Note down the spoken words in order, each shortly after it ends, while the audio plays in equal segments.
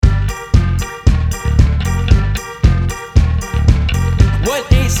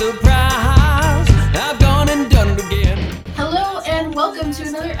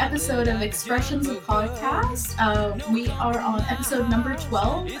episode of Expressions of Podcast. We are on episode number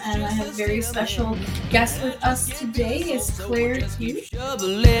 12, and I have a very special guest with us today. It's Claire Qute.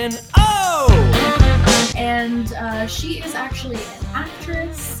 And she is actually an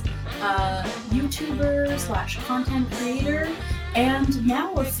actress, YouTuber / content creator, and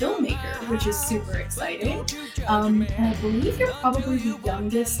now a filmmaker, which is super exciting. And I believe you're probably the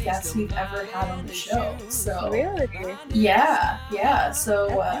youngest guest we've ever had on the show. So really, yeah.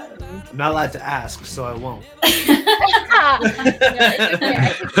 So I'm not allowed to ask, so I won't. No,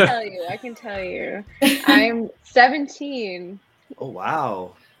 it's okay. I can tell you. I'm 17. Oh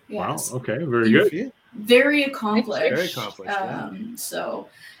wow! Yes. Wow. Okay. Very good. Very accomplished. Very accomplished. Yeah. So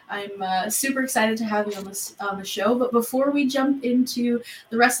I'm super excited to have you on the show. But before we jump into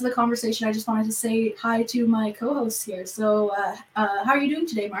the rest of the conversation, I just wanted to say hi to my co-hosts here. So how are you doing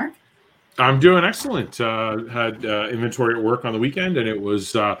today, Mark? I'm doing excellent. Had inventory at work on the weekend, and it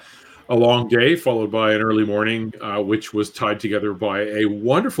was a long day followed by an early morning, which was tied together by a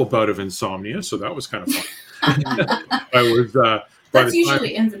wonderful bout of insomnia. So that was kind of fun. I was. That's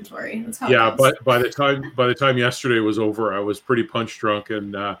usually inventory. That's how it goes. But by the time yesterday was over, I was pretty punch drunk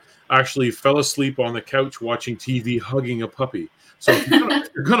and actually fell asleep on the couch watching TV, hugging a puppy. So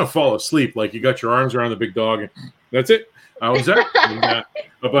you're gonna fall asleep, like you got your arms around the big dog, and that's it. I was there. And,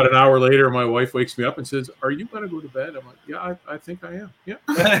 about an hour later, my wife wakes me up and says, "Are you gonna go to bed?" I'm like, "Yeah, I think I am." Yeah,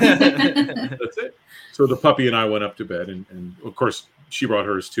 that's it. So the puppy and I went up to bed, and of course she brought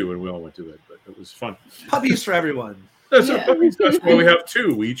hers too, and we all went to bed. But it was fun. Puppies for everyone. That's why we have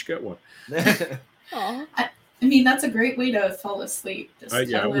two. We each get one. I mean, that's a great way to fall asleep. Just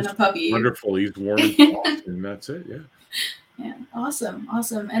cuddling a puppy. Wonderful. He's warm and soft, and that's it. Yeah. Yeah. Awesome.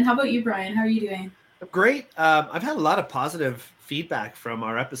 And how about you, Brian? How are you doing? Great. I've had a lot of positive feedback from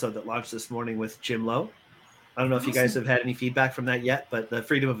our episode that launched this morning with Jim Lowe. I don't know if you guys have had any feedback from that yet, but the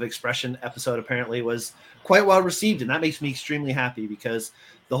Freedom of Expression episode apparently was quite well received, and that makes me extremely happy because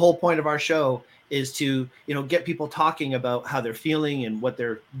the whole point of our show is to, get people talking about how they're feeling and what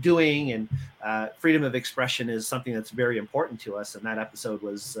they're doing, and freedom of expression is something that's very important to us. And that episode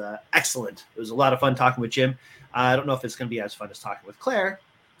was excellent. It was a lot of fun talking with Jim. I don't know if it's going to be as fun as talking with Claire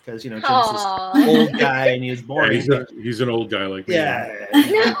because Jim's this old guy and he was boring. Yeah, he's an old guy like me. Yeah.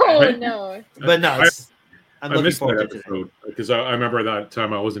 No. But no, I'm looking missed forward that to it. episode because I remember that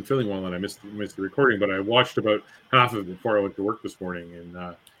time I wasn't feeling well and I missed the recording, but I watched about half of it before I went to work this morning, and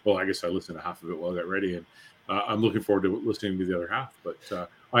I guess I listened to half of it while I got ready, and I'm looking forward to listening to the other half. But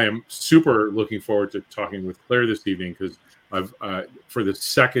I am super looking forward to talking with Claire this evening because I've for the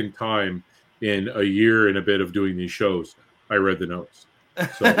second time in a year and a bit of doing these shows, I read the notes.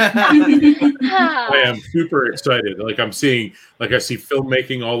 So I am super excited. I see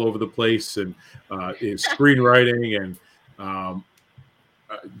filmmaking all over the place, and screenwriting, and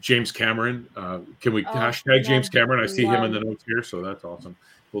James Cameron. Can we hashtag James Cameron? I see him in the notes here, so that's awesome.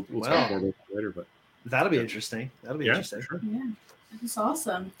 We'll talk more about that later, but that'll be interesting. Interesting. Sure. Yeah, that's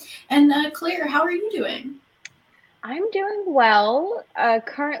awesome. And Claire, how are you doing? I'm doing well.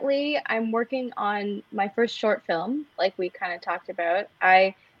 Currently, I'm working on my first short film, like we kind of talked about.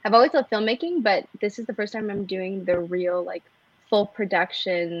 I have always loved filmmaking, but this is the first time I'm doing the real, full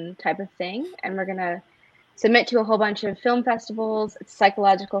production type of thing. And we're going to submit to a whole bunch of film festivals. It's a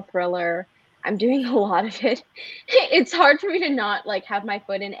psychological thriller. I'm doing a lot of it. It's hard for me to not have my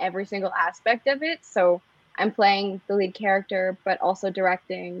foot in every single aspect of it. So I'm playing the lead character, but also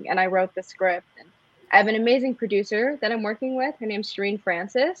directing, and I wrote the script. And I have an amazing producer that I'm working with. Her name's Shereen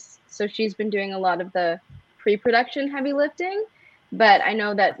Francis. So she's been doing a lot of the pre-production heavy lifting, but I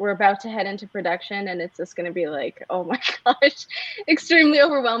know that we're about to head into production, and it's just going to be oh my gosh, extremely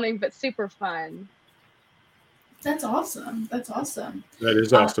overwhelming, but super fun. That's awesome. That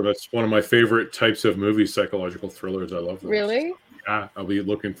is awesome. That's one of my favorite types of movies, psychological thrillers. I love those. Really? Yeah, I'll be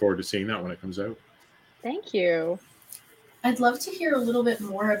looking forward to seeing that when it comes out. Thank you. I'd love to hear a little bit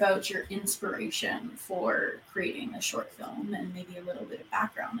more about your inspiration for creating a short film and maybe a little bit of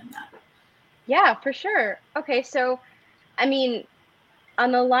background in that. Yeah, for sure. Okay, so, on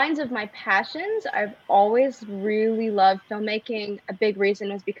the lines of my passions, I've always really loved filmmaking. A big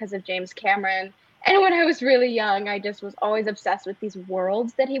reason was because of James Cameron. And when I was really young, I just was always obsessed with these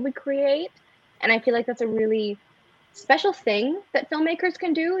worlds that he would create. And I feel like that's a really special thing that filmmakers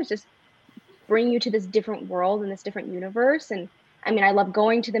can do, is just bring you to this different world and this different universe. And I love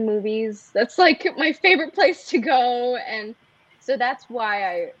going to the movies. That's my favorite place to go. And so that's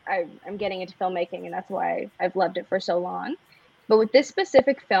why I'm getting into filmmaking, and that's why I've loved it for so long. But with this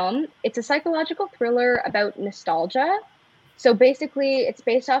specific film, it's a psychological thriller about nostalgia. So basically, it's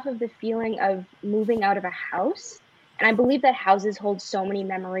based off of the feeling of moving out of a house And I believe that houses hold so many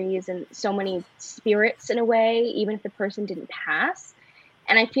memories and so many spirits in a way, even if the person didn't pass.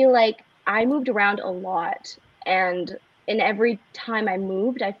 And I feel like I moved around a lot. And in every time I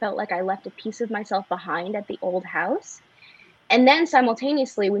moved, I felt like I left a piece of myself behind at the old house. And then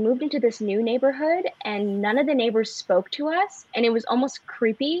simultaneously, we moved into this new neighborhood, and none of the neighbors spoke to us. And it was almost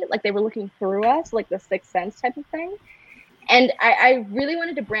creepy, like they were looking through us, like the Sixth Sense type of thing. And I really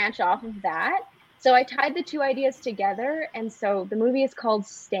wanted to branch off of that. So I tied the two ideas together. And so the movie is called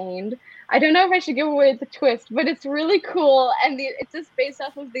Stained. I don't know if I should give away the twist, but it's really cool. And it's just based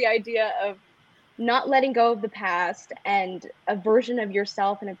off of the idea of not letting go of the past and a version of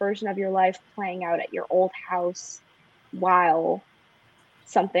yourself and a version of your life playing out at your old house while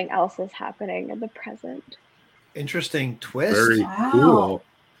something else is happening in the present. Interesting twist. Very Wow. cool.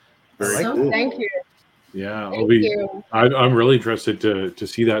 I Very like So that. cool. Thank you. Yeah, Thank you. I'm really interested to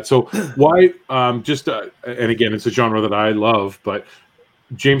see that. So why just and again, it's a genre that I love, but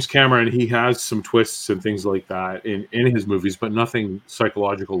James Cameron, he has some twists and things like that in his movies, but nothing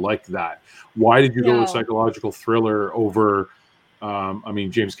psychological like that. Why did you go with No. psychological thriller over? I mean,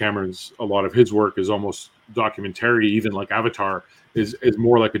 James Cameron's a lot of his work is almost documentary, even like Avatar is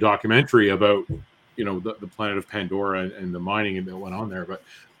more like a documentary about the planet of Pandora and the mining that went on there. But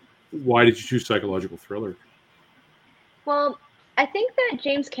why did you choose psychological thriller? Well, I think that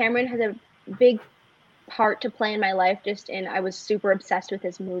James Cameron has a big part to play in my life, just in I was super obsessed with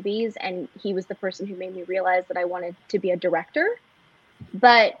his movies, and he was the person who made me realize that I wanted to be a director.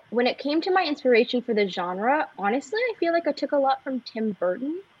 But when it came to my inspiration for the genre, honestly, I feel like I took a lot from Tim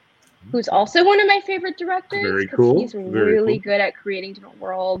Burton, who's also one of my favorite directors, Very because cool. he's Very really cool. good at creating different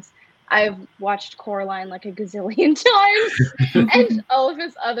worlds. I've watched Coraline like a gazillion times and all of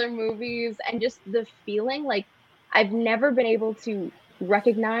his other movies, and just the feeling like I've never been able to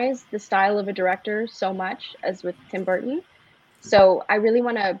recognize the style of a director so much as with Tim Burton. So I really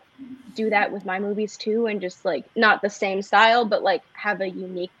want to do that with my movies too, and just like not the same style, but like have a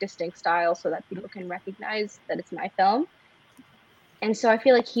unique, distinct style so that people can recognize that it's my film. And so I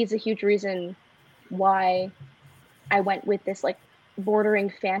feel like he's a huge reason why I went with this like bordering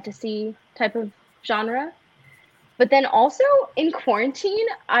fantasy type of genre. But then also in quarantine,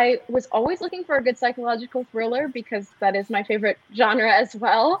 I was always looking for a good psychological thriller because that is my favorite genre as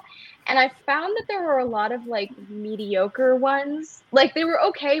well. And I found that there were a lot of like mediocre ones. Like they were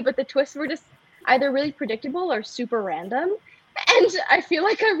okay, but the twists were just either really predictable or super random. And I feel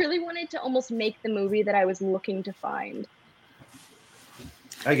like I really wanted to almost make the movie that I was looking to find.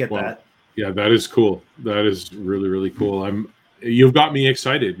 I get Well, that. yeah, that is cool. That is really, really cool. You've got me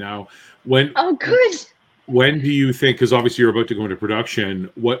excited now. When Oh, good. when do you think? Because obviously you're about to go into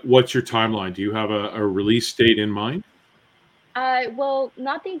production. What's your timeline? Do you have a release date in mind? Well,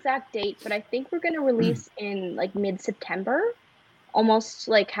 not the exact date, but I think we're going to release in like mid-September, almost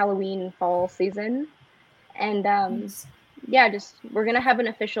like Halloween fall season. And yeah, just we're going to have an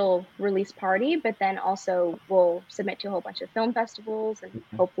official release party, but then also we'll submit to a whole bunch of film festivals and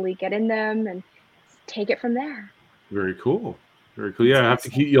hopefully get in them and take it from there. Very cool. Very cool. Yeah,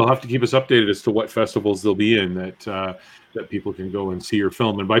 you'll have to keep us updated as to what festivals they'll be in that people can go and see your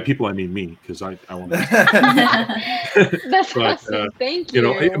film. And by people, I mean me, because I want to. That's But, awesome. Thank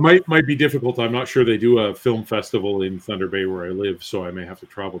you. It might be difficult. I'm not sure they do a film festival in Thunder Bay where I live, so I may have to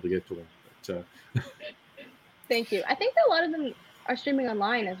travel to get to one. But, Thank you. I think that a lot of them are streaming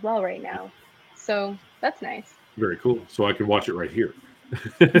online as well right now, so that's nice. very cool. So I can watch it right here.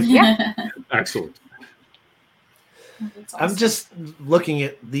 Yeah. Excellent. That's I'm awesome. just looking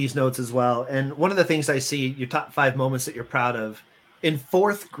at these notes as well. And one of the things I see, your top 5 moments that you're proud of. In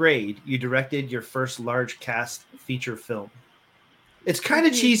 4th grade, you directed your first large cast feature film. It's kind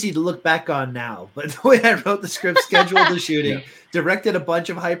of cheesy to look back on now, but the way I wrote the script, scheduled the shooting, Yeah. directed a bunch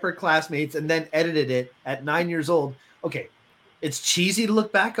of hyper classmates, and then edited it at 9 years old. Okay, it's cheesy to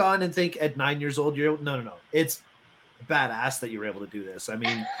look back on and think at 9 years old, no. It's badass that you were able to do this. I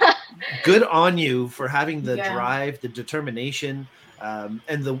mean, good on you for having the drive, the determination,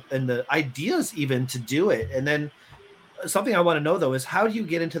 and the ideas even to do it. And then something I want to know though is how do you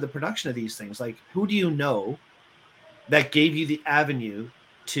get into the production of these things? Like, who do you know that gave you the avenue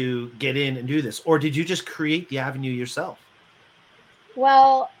to get in and do this, or did you just create the avenue yourself?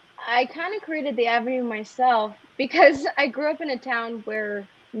 Well, I kind of created the avenue myself because I grew up in a town where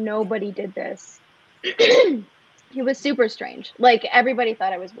nobody did this. It was super strange. Like everybody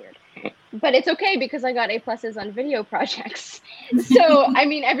thought I was weird, but it's okay because I got A+ on video projects. So I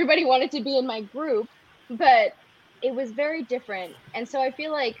mean, everybody wanted to be in my group, but it was very different. And so I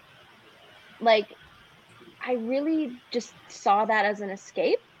feel like I really just saw that as an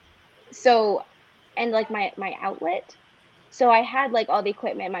escape. So and like my outlet. So I had like all the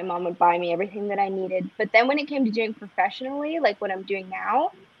equipment. My mom would buy me everything that I needed. But then when it came to doing professionally, like what I'm doing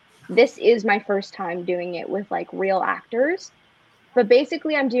now, this is my first time doing it with like real actors. But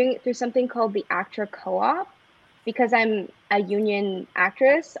basically, I'm doing it through something called the Actor Co-op because I'm a union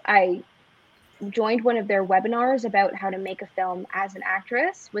actress. I joined one of their webinars about how to make a film as an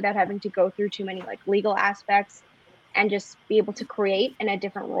actress without having to go through too many like legal aspects and just be able to create in a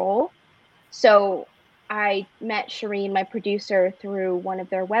different role. So I met Shireen, my producer, through one of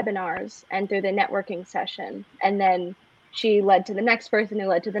their webinars and through the networking session. And then she led to the next person who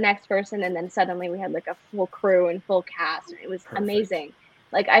led to the next person. And then suddenly we had like a full crew and full cast. It was Perfect. amazing.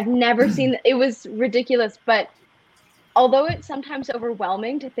 Like I've never seen it was ridiculous. But although it's sometimes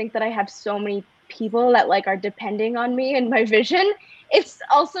overwhelming to think that I have so many people that like are depending on me and my vision, it's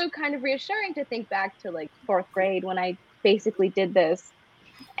also kind of reassuring to think back to like 4th grade when I basically did this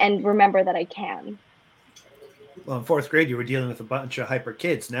and remember that I can. Well, in 4th grade, you were dealing with a bunch of hyper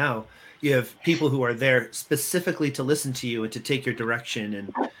kids. Now you have people who are there specifically to listen to you and to take your direction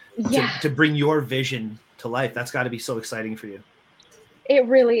and to bring your vision to life. That's got to be so exciting for you. It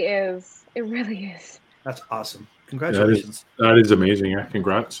really is. It really is. That's awesome. Congratulations. That is amazing. Yeah,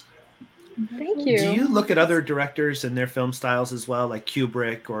 congrats. Thank you. Do you look at other directors and their film styles as well, like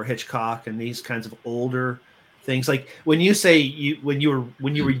Kubrick or Hitchcock and these kinds of older things? Like when you say when you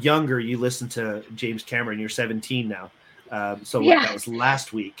were younger, you listened to James Cameron. You're 17 now, so that was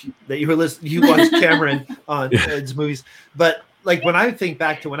last week that you watched Cameron on his movies. But like when I think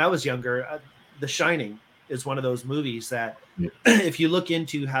back to when I was younger, The Shining is one of those movies that if you look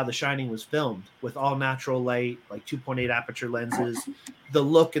into how The Shining was filmed with all natural light, like 2.8 aperture lenses, the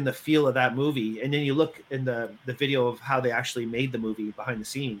look and the feel of that movie, and then you look in the video of how they actually made the movie behind the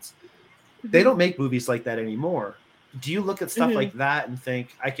scenes, they don't make movies like that anymore. Do you look at stuff like that and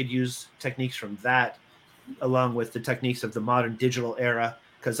think I could use techniques from that along with the techniques of the modern digital era?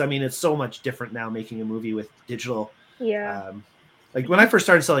 Because I mean, it's so much different now making a movie with digital. Like when I first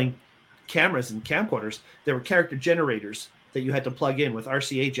started selling cameras and camcorders, there were character generators that you had to plug in with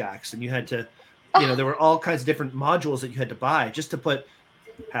RCA jacks, and you had to, there were all kinds of different modules that you had to buy just to put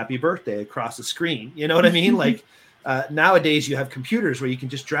happy birthday across the screen. You know what I mean? Like nowadays you have computers where you can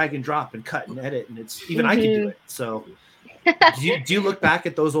just drag and drop and cut and edit, and it's even I can do it. So do you look back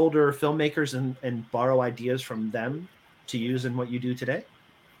at those older filmmakers and borrow ideas from them to use in what you do today?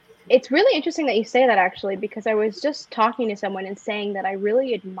 It's really interesting that you say that, actually, because I was just talking to someone and saying that I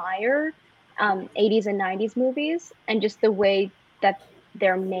really admire 80s and 90s movies and just the way that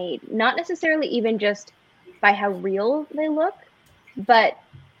they're made. Not necessarily even just by how real they look, but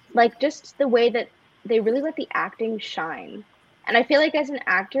like just the way that they really let the acting shine. And I feel like as an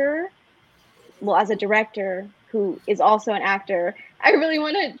actor, well, as a director who is also an actor, I really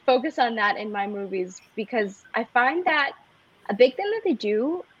want to focus on that in my movies, because I find that a big thing that they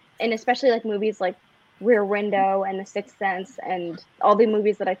do, and especially like movies like Rear Window and The Sixth Sense and all the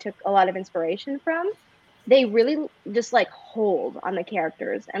movies that I took a lot of inspiration from, they really just like hold on the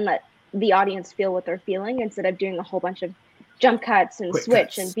characters and let the audience feel what they're feeling instead of doing a whole bunch of jump cuts and Quick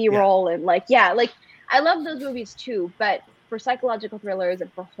switch cuts. and B-roll and like I love those movies too, but for psychological thrillers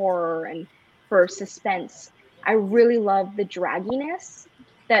and for horror and for suspense, I really love the dragginess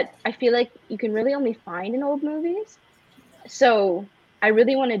that I feel like you can really only find in old movies. So I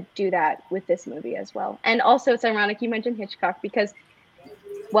really want to do that with this movie as well. And also, it's ironic you mentioned Hitchcock because,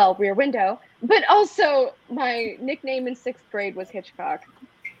 well, Rear Window, but also my nickname in 6th grade was Hitchcock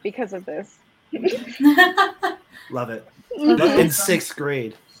because of this. Love it. In 6th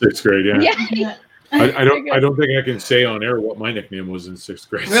grade. 6th grade, yeah. Yeah. I don't think I can say on air what my nickname was in 6th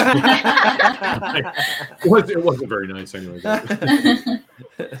grade. It wasn't very nice anyway.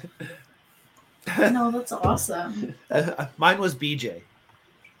 No, that's awesome. Mine was BJ.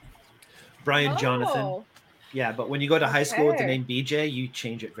 Brian Jonathan. Yeah, but when you go to high school with the name BJ, you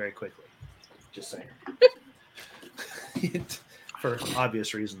change it very quickly. Just saying. For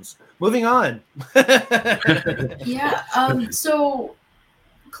obvious reasons. Moving on. Yeah. So,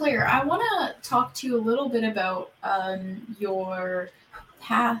 Claire, I want to talk to you a little bit about your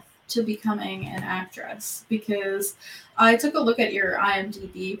path to becoming an actress, because I took a look at your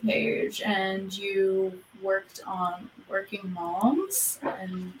IMDb page and you worked on Working Moms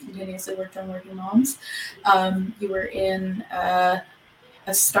and continuously worked on Working Moms. You were in a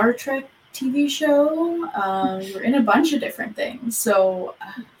Star Trek TV show. You were in a bunch of different things. So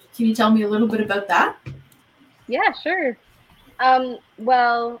can you tell me a little bit about that? Yeah, sure.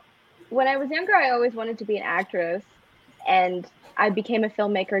 Well, when I was younger, I always wanted to be an actress, and I became a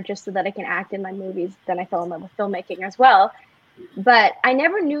filmmaker just so that I can act in my movies. Then I fell in love with filmmaking as well. but I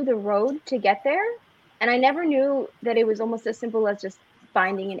never knew the road to get there. And I never knew that it was almost as simple as just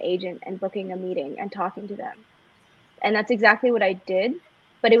finding an agent and booking a meeting and talking to them. And that's exactly what I did.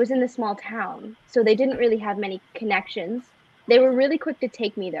 But it was in the small town, so they didn't really have many connections. They were really quick to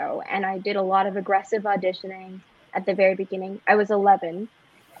take me, though, and I did a lot of aggressive auditioning at the very beginning. I was 11,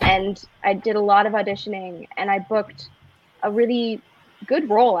 and I did a lot of auditioning, and I booked a really good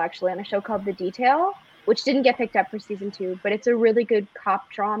role, actually, on a show called The Detail, which didn't get picked up for season 2, but it's a really good cop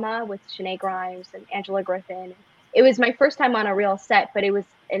drama with Shanae Grimes and Angela Griffin. It was my first time on a real set, but it was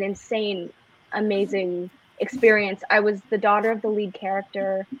an insane, amazing experience. I was the daughter of the lead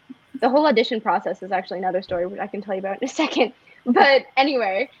character. The whole audition process is actually another story, which I can tell you about in a second. But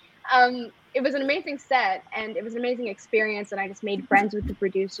anyway, it was an amazing set, and it was an amazing experience, and I just made friends with the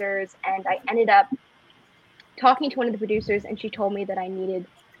producers, and I ended up talking to one of the producers, and she told me that I needed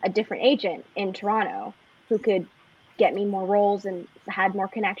a different agent in Toronto who could get me more roles and had more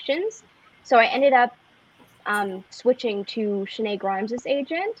connections. So I ended up switching to Shanae Grimes'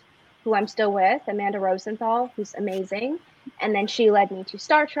 agent, who I'm still with, Amanda Rosenthal, who's amazing. And then she led me to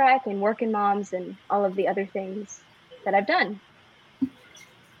Star Trek and Working Moms and all of the other things that I've done.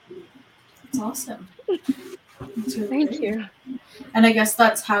 That's awesome. That's really Thank great. you. And I guess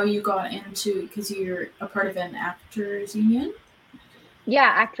that's how you got into, because you're a part of an actors union?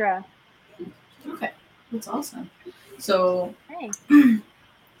 Yeah, ACTRA. Okay, that's awesome. So Hey.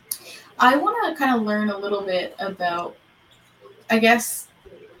 I want to kind of learn a little bit about, I guess,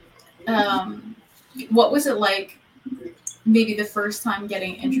 what was it like maybe the first time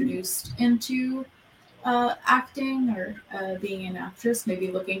getting introduced into acting or being an actress,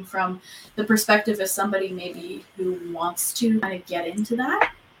 maybe looking from the perspective of somebody maybe who wants to kind of get into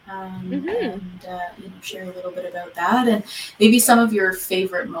that, and share a little bit about that, and maybe some of your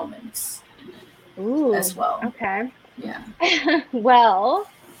favorite moments. Ooh, as well. Okay. Yeah. Well,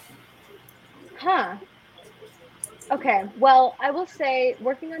 okay. Well, I will say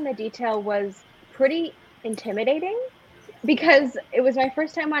working on The Detail was pretty intimidating because it was my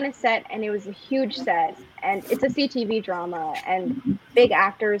first time on a set, and it was a huge set, and it's a CTV drama and big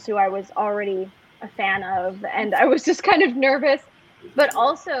actors who I was already a fan of, and I was just kind of nervous. But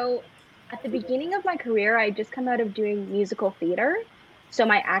also, at the beginning of my career, I had just come out of doing musical theater, so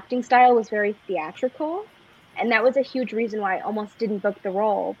my acting style was very theatrical, and that was a huge reason why I almost didn't book the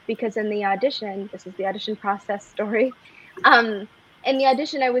role, because in the audition, this is the audition process story, in the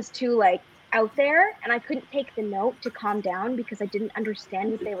audition I was too like out there, and I couldn't take the note to calm down because I didn't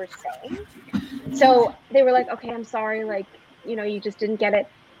understand what they were saying. So they were like, okay, I'm sorry, like, you just didn't get it.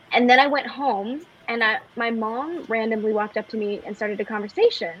 And then I went home, and my mom randomly walked up to me and started a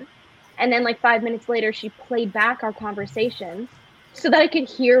conversation. And then like 5 minutes later, she played back our conversation so that I could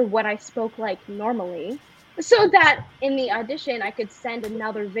hear what I spoke like normally, so that in the audition, I could send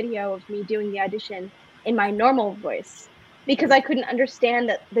another video of me doing the audition in my normal voice, because I couldn't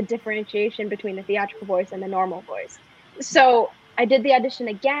understand the differentiation between the theatrical voice and the normal voice. So I did the audition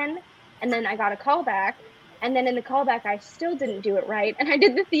again, and then I got a callback, and then in the callback, I still didn't do it right, and I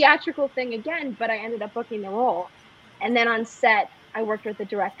did the theatrical thing again, but I ended up booking the role. And then on set, I worked with the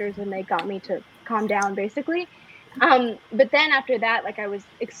directors, and they got me to calm down, basically. But then after that, like, I was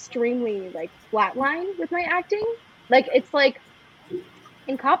extremely like flatline with my acting. Like, it's like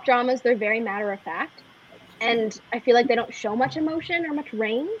in cop dramas, they're very matter of fact, and I feel like they don't show much emotion or much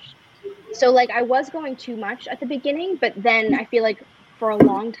range. So like I was going too much at the beginning, but then I feel like for a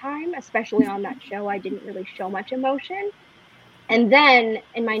long time, especially on that show, I didn't really show much emotion. And then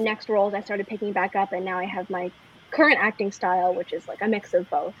in my next roles, I started picking back up, and now I have my current acting style, which is like a mix of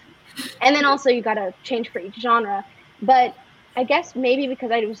both. And then also you got to change for each genre. But I guess maybe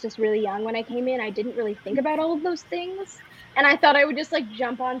because I was just really young when I came in, I didn't really think about all of those things. And I thought I would just like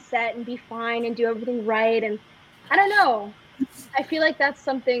jump on set and be fine and do everything right. And I don't know. I feel like that's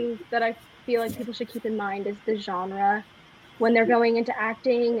something that I feel like people should keep in mind, is the genre when they're going into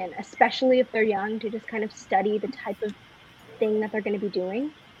acting, and especially if they're young, to just kind of study the type of thing that they're going to be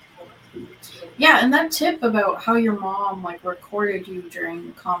doing. Yeah, and that tip about how your mom like recorded you during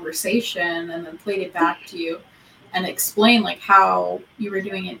the conversation and then played it back to you and explained like how you were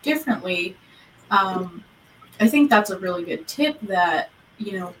doing it differently, I think that's a really good tip that,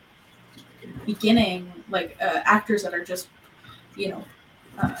 beginning like actors that are just,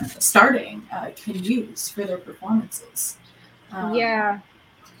 starting can use for their performances. Yeah.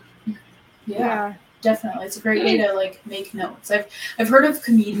 Definitely. It's a great way to like make notes. I've heard of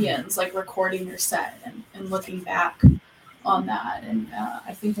comedians like recording their set and looking back on that, and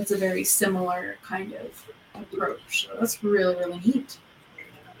I think that's a very similar kind of approach. So that's really, really neat.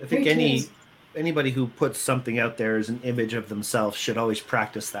 I think anybody who puts something out there as an image of themselves should always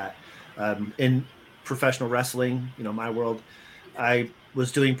practice that. In professional wrestling, my world, I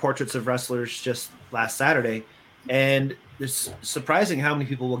was doing portraits of wrestlers just last Saturday, and it's surprising how many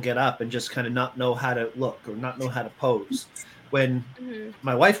people will get up and just kind of not know how to look or not know how to pose. When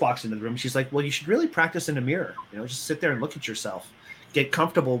my wife walks into the room, she's like, well, you should really practice in a mirror, just sit there and look at yourself, get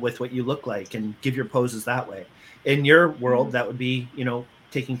comfortable with what you look like and give your poses that way. In your world, that would be,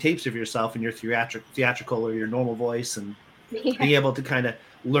 taking tapes of yourself in your theatrical or your normal voice, and being able to kind of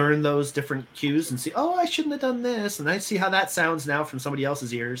learn those different cues and see, oh, I shouldn't have done this. And I see how that sounds now from somebody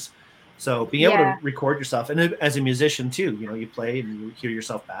else's ears. So being able to record yourself, and as a musician too, you play and you hear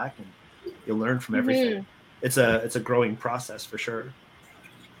yourself back and you'll learn from everything. It's a growing process for sure.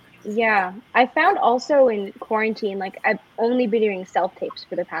 Yeah. I found also in quarantine, like I've only been doing self-tapes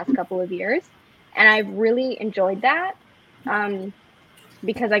for the past couple of years, and I've really enjoyed that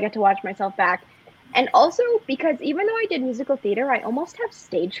because I get to watch myself back. And also because even though I did musical theater, I almost have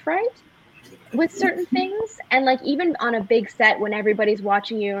stage fright with certain things. And like even on a big set when everybody's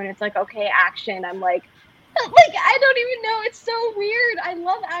watching you and it's like, okay, action, I'm like I don't even know. It's so weird. I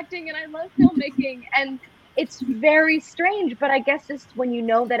love acting and I love filmmaking, and it's very strange. But I guess just when you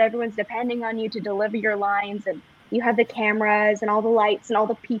know that everyone's depending on you to deliver your lines, and you have the cameras and all the lights and all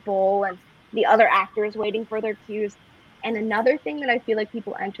the people and the other actors waiting for their cues. And another thing that I feel like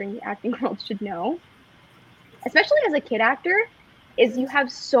people entering the acting world should know, especially as a kid actor, is you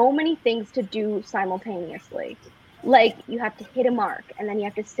have so many things to do simultaneously. Like you have to hit a mark, and then you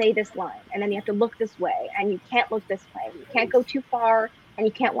have to say this line, and then you have to look this way, and you can't look this way. You can't go too far, and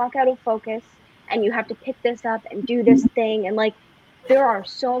you can't walk out of focus, and you have to pick this up and do this thing. And like, there are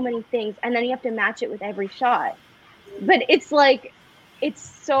so many things, and then you have to match it with every shot. But it's like, it's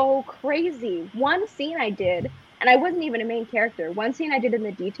so crazy. One scene I did, and I wasn't even a main character. One scene I did in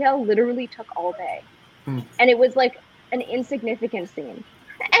the detail literally took all day. And it was like an insignificant scene.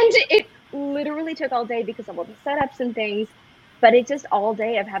 And it literally took all day because of all the setups and things. But it's just all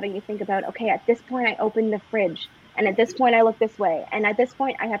day of having to think about, okay, at this point I open the fridge, and at this point I look this way, and at this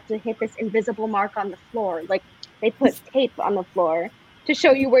point I have to hit this invisible mark on the floor. Like they put tape on the floor to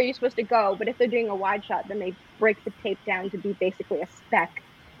show you where you're supposed to go. But if they're doing a wide shot, then they break the tape down to be basically a speck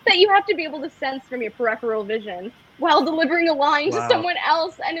that you have to be able to sense from your peripheral vision while delivering a line to someone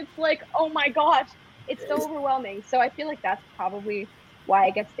else. And it's like, oh my gosh, it's so overwhelming. So I feel like that's probably why I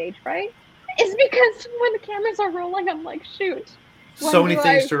get stage fright, is because when the cameras are rolling, I'm like, shoot. So many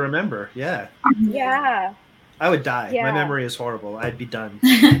things to remember. Yeah. Yeah. I would die. Yeah. My memory is horrible. I'd be done.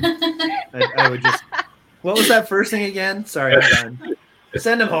 I would just, what was that first thing again? Sorry, I'm done.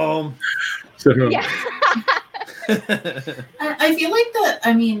 Send him home. Yeah. I feel like that,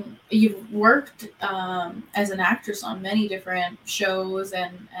 I mean, you've worked as an actress on many different shows,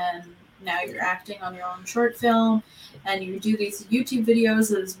 and now you're acting on your own short film, and you do these YouTube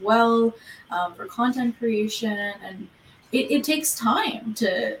videos as well for content creation, and it takes time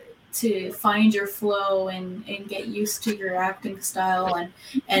to find your flow and get used to your acting style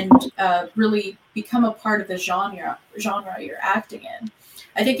and really become a part of the genre you're acting in.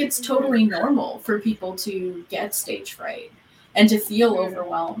 I think it's totally normal for people to get stage fright and to feel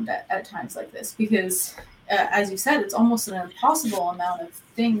overwhelmed at times like this, because as you said, it's almost an impossible amount of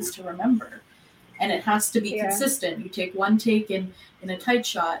things to remember, and it has to be consistent. You take one take in a tight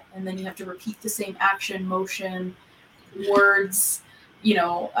shot, and then you have to repeat the same action, motion, words,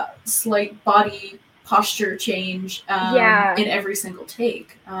 slight body posture change in every single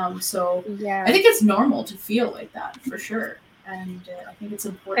take. So I think it's normal to feel like that for sure. And I think it's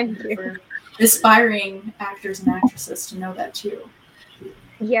important for aspiring actors and actresses to know that too.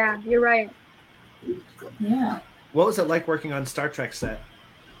 Yeah, you're right. Yeah. What was it like working on Star Trek set?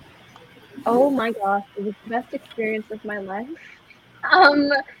 Oh my gosh, it was the best experience of my life. So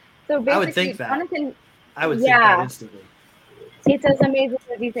basically, I would think that. Jonathan, I would think that instantly. It's as amazing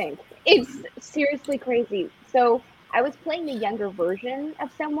as you think. It's seriously crazy. So I was playing the younger version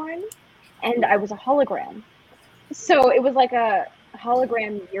of someone, and I was a hologram. So it was like a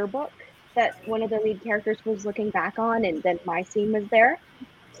hologram yearbook that one of the lead characters was looking back on, and then my scene was there.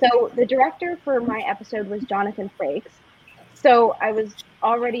 So the director for my episode was Jonathan Frakes. So I was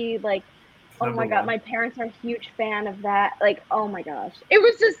already like, oh my God, my parents are a huge fan of that. Like, oh my gosh. It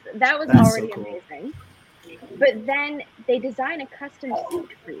was just, that was already so cool. Amazing. But then they design a custom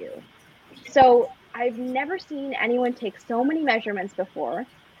suit for you. So I've never seen anyone take so many measurements before.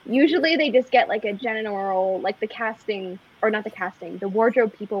 Usually they just get like a general, like the casting, or not the casting, the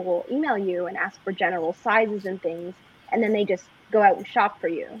wardrobe people will email you and ask for general sizes and things. And then they just go out and shop for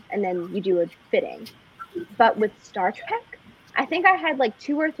you. And then you do a fitting. But with Star Trek, I think I had like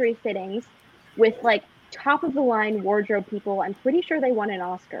 2 or 3 fittings. with like top of the line wardrobe people. I'm pretty sure they won an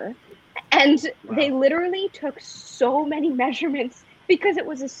Oscar. And they literally took so many measurements because it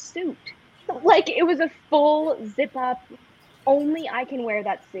was a suit. Like, it was a full zip up. Only I can wear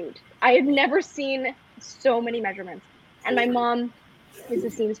that suit. I have never seen so many measurements. And my mom is a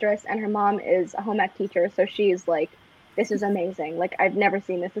seamstress, and her mom is a home ec teacher. So she's like, this is amazing. Like, I've never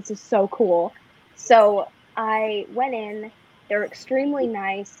seen this. This is so cool. So I went in. They're extremely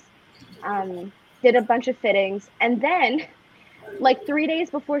nice. Did a bunch of fittings. And then, like 3 days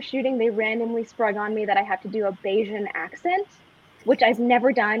before shooting, they randomly sprung on me that I have to do a Bayesian accent, which I've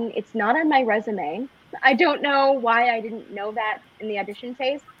never done. It's not on my resume. I don't know why I didn't know that in the audition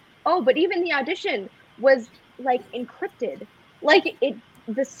phase. Oh, but even the audition was like encrypted. Like,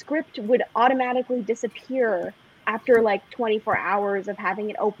 the script would automatically disappear after like 24 hours of having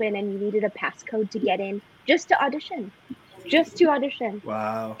it open, and you needed a passcode to get in just to audition.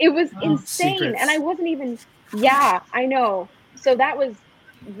 Wow. It was insane. Secrets. And I wasn't even, I know. So that was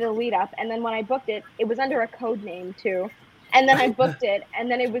the lead up. And then when I booked it, it was under a code name too. And then I booked it. And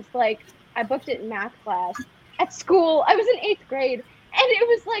then it was like, I booked it in math class at school. I was in 8th grade. And it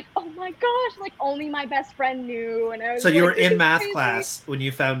was like, oh my gosh, like only my best friend knew. And I was so you were in math class when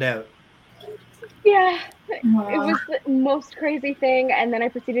you found out? Yeah. Wow. It was the most crazy thing. And then I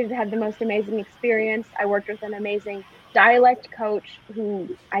proceeded to have the most amazing experience. I worked with an amazing dialect coach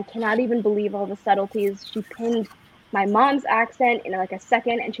who I cannot even believe all the subtleties. She pinned my mom's accent in like a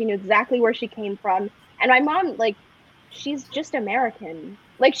second, and she knew exactly where she came from. And my mom, like, she's just American.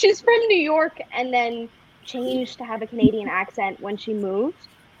 Like, she's from New York and then changed to have a Canadian accent when she moved.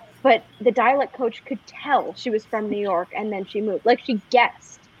 But the dialect coach could tell she was from New York, and then she moved. Like, she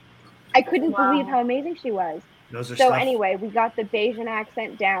guessed. I couldn't believe how amazing she was. So anyway, we got the Bayesian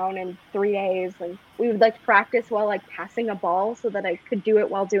accent down in 3 days, and we would like practice while like passing a ball so that I could do it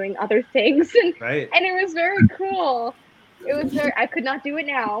while doing other things. And it was very cool. I could not do it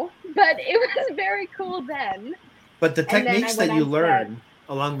now, but it was very cool then. But the techniques that you learn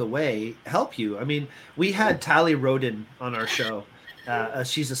along the way help you. I mean, we had Tally Roden on our show.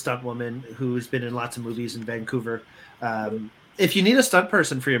 She's a stunt woman who's been in lots of movies in Vancouver. If you need a stunt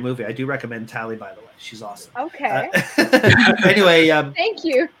person for your movie, I do recommend Tally, by the way. She's awesome. Okay. Anyway. Thank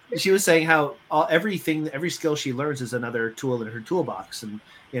you. She was saying how every skill she learns is another tool in her toolbox. And,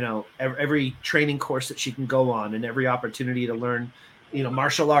 you know, every training course that she can go on and every opportunity to learn, you know,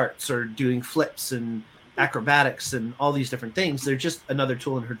 martial arts or doing flips and acrobatics and all these different things, they're just another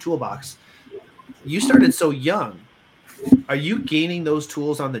tool in her toolbox. You started so young. Are you gaining those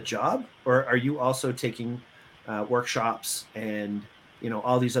tools on the job, or are you also taking workshops and, you know,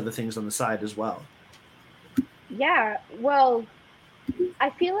 all these other things on the side as well? Yeah, well, I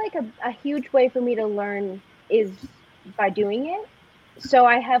feel like a huge way for me to learn is by doing it. So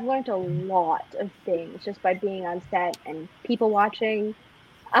I have learned a lot of things just by being on set and people watching.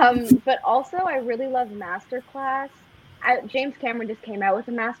 But also I really love masterclass. James Cameron just came out with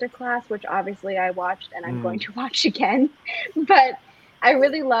a masterclass, which obviously I watched and I'm going to watch again. But I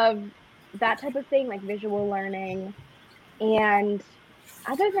really love that type of thing, like visual learning. And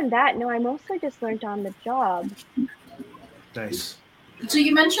other than that, no, I mostly just learned on the job. Nice. So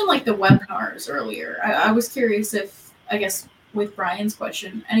you mentioned like the webinars earlier. I was curious if, I guess with Brian's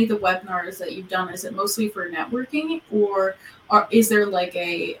question, any of the webinars that you've done, is it mostly for networking, or is there like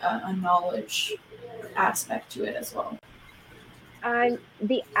a knowledge aspect to it as well?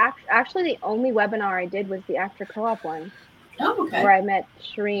 Actually the only webinar I did was the Actor Co-op one. Oh, okay. Where I met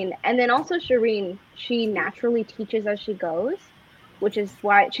Shireen. And then also Shireen, she naturally teaches as she goes, which is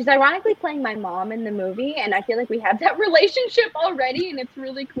why she's ironically playing my mom in the movie. And I feel like we have that relationship already, and it's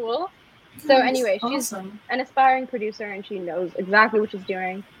really cool. So anyway, she's an aspiring producer, and she knows exactly what she's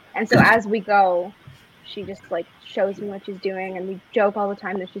doing. And so as we go, she just like shows me what she's doing, and we joke all the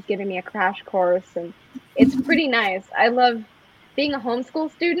time that she's giving me a crash course, and it's pretty nice. I love being a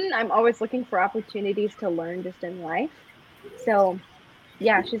homeschool student. I'm always looking for opportunities to learn just in life. So,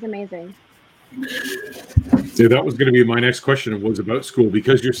 yeah, she's amazing. So that was going to be my next question, was about school,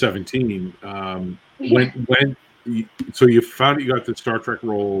 because you're 17. So you found that you got the Star Trek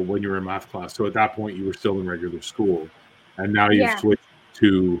role when you were in math class. So at that point, you were still in regular school, and now you've switched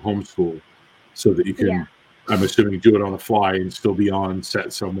to homeschool, so that you can, I'm assuming, do it on the fly and still be on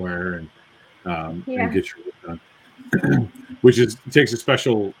set somewhere and get your work done, which takes a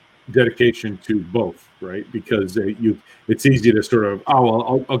special dedication to both, right? Because it's easy to sort of,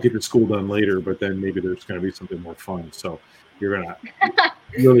 I'll get the school done later, but then maybe there's going to be something more fun. So you're going to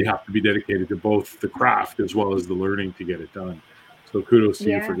really have to be dedicated to both the craft as well as the learning to get it done. So kudos to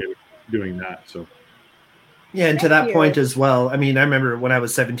you for doing that. So yeah, and to that point as well, I mean, I remember when I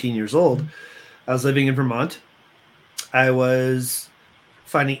was 17 years old, I was living in Vermont. I was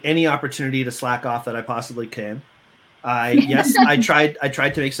finding any opportunity to slack off that I possibly can. I tried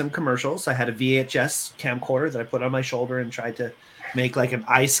to make some commercials. I had a VHS camcorder that I put on my shoulder and tried to make like an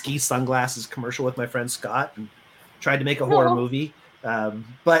ice ski sunglasses commercial with my friend Scott, and tried to make a horror movie.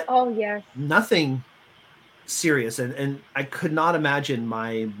 But yes. nothing serious. And I could not imagine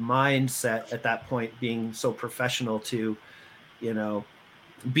my mindset at that point being so professional to,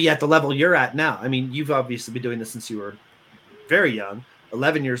 be at the level you're at now. I mean, you've obviously been doing this since you were very young,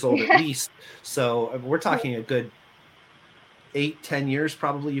 11 years old at least. So we're talking a good 8-10 years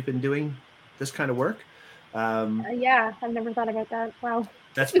probably you've been doing this kind of work. Yeah, I've never thought about that. Wow.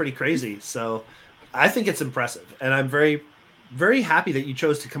 That's pretty crazy. So I think it's impressive, and I'm very, very happy that you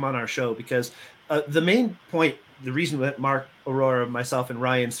chose to come on our show, because the main point, the reason that Mark, Aurora, myself, and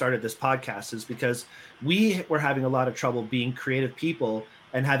Ryan started this podcast is because we were having a lot of trouble being creative people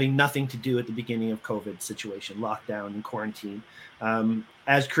and having nothing to do at the beginning of COVID situation, lockdown and quarantine.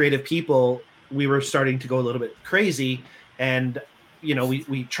 As creative people, we were starting to go a little bit crazy, and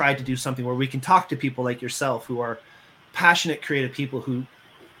we tried to do something where we can talk to people like yourself who are passionate creative people who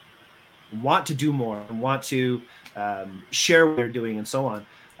want to do more and want to share what they're doing and so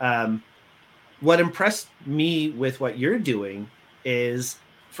on. What impressed me with what you're doing is,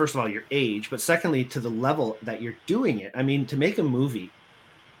 first of all, your age, but secondly, to the level that you're doing it. I mean, to make a movie,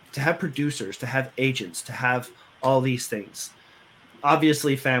 to have producers, to have agents, to have all these things.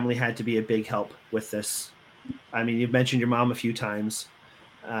 Obviously, family had to be a big help with this. I mean, you've mentioned your mom a few times.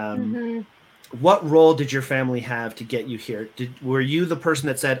 What role did your family have to get you here? Were you the person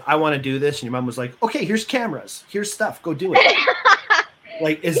that said, I want to do this? And your mom was like, okay, here's cameras, here's stuff, go do it.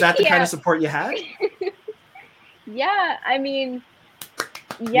 Like, is that the kind of support you had? Yeah, I mean,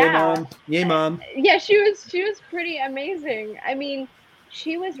 yeah. Yay, mom. Yeah, she was pretty amazing. I mean,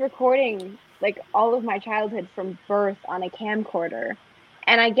 she was recording like all of my childhood from birth on a camcorder.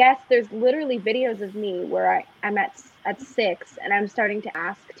 And I guess there's literally videos of me where I'm at 6 and I'm starting to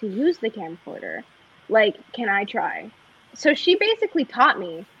ask to use the camcorder. Like, can I try? So she basically taught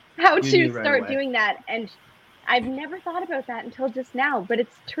me how to start doing that. And I've never thought about that until just now, but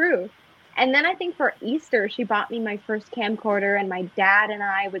it's true. And then I think for Easter, she bought me my first camcorder, and my dad and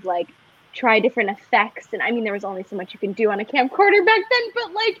I would like try different effects. And I mean, there was only so much you can do on a camcorder back then,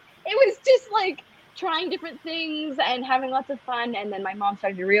 but like, it was just like trying different things and having lots of fun. And then my mom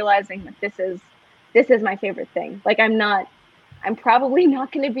started realizing that this is my favorite thing. Like, I'm probably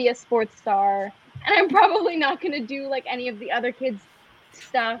not going to be a sports star, and I'm probably not going to do like any of the other kids'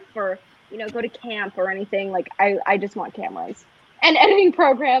 stuff or, go to camp or anything. Like, I just want cameras and editing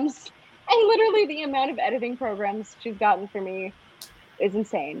programs. And literally the amount of editing programs she's gotten for me is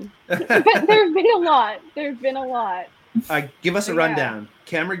insane. But there have been a lot. Give us a rundown. Yeah.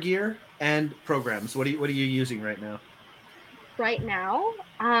 Camera gear and programs. What are you using right now? Right now,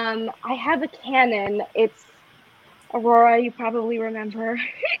 I have a Canon. It's Aurora. You probably remember.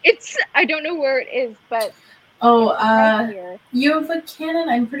 I don't know where it is, but you have a Canon.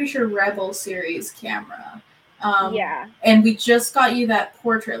 I'm pretty sure Rebel series camera. Yeah. And we just got you that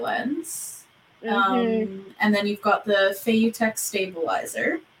portrait lens. And then you've got the Photech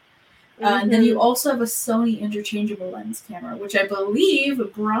stabilizer. And then you also have a Sony interchangeable lens camera, which I believe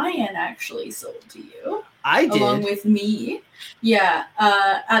Brian actually sold to you. I did. Along with me. Yeah.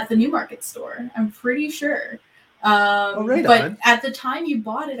 At the Newmarket store. I'm pretty sure. But at the time you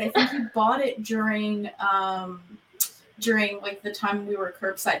bought it, I think you bought it during like the time we were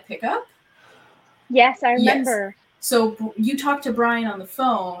curbside pickup. Yes, I remember. Yes. So you talked to Brian on the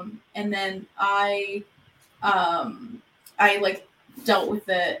phone, and then I like dealt with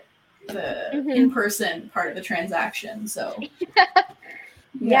the in-person part of the transaction. So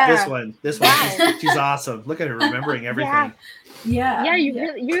yeah. This one, she's awesome. Look at her remembering everything. Yeah.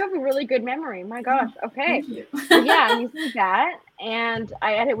 You have a really good memory. My gosh. Okay. Thank you. Yeah, I'm using that, and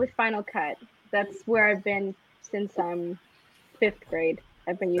I edit with Final Cut. That's where I've been since 5th grade.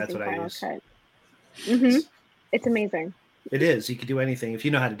 I've been using Final Cut. It's amazing. It is. You can do anything if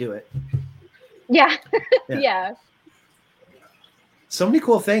you know how to do it. Yeah. Yeah. So many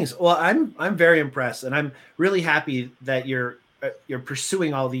cool things. Well, I'm very impressed, and I'm really happy that you're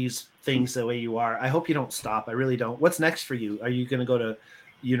pursuing all these things the way you are. I hope you don't stop. I really don't. What's next for you? Are you going to go to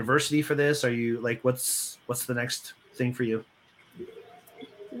university for this? Are you like, what's the next thing for you?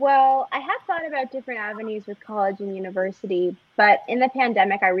 Well, I have thought about different avenues with college and university, but in the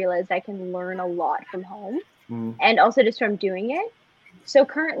pandemic, I realized I can learn a lot from home and also just from doing it. So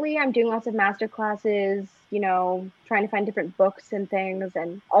currently I'm doing lots of master classes, trying to find different books and things,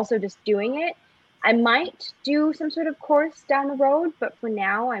 and also just doing it. I might do some sort of course down the road, but for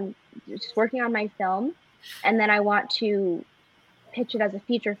now I'm just working on my film, and then I want to pitch it as a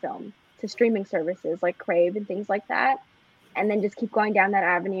feature film to streaming services like Crave and things like that, and then just keep going down that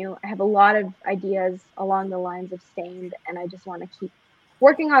avenue. I have a lot of ideas along the lines of Stained, and I just want to keep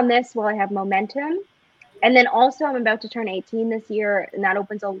working on this while I have momentum. And then also I'm about to turn 18 this year, and that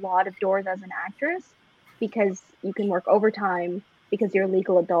opens a lot of doors as an actress because you can work overtime because you're a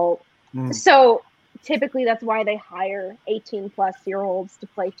legal adult. So typically that's why they hire 18 plus year olds to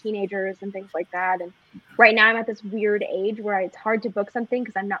play teenagers and things like that. And right now I'm at this weird age where it's hard to book something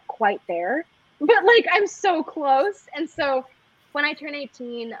because I'm not quite there, but like I'm so close. And so when I turn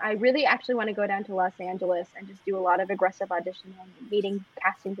 18, I really actually want to go down to Los Angeles and just do a lot of aggressive auditioning, meeting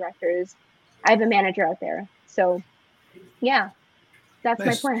casting directors. I have a manager out there. So yeah, that's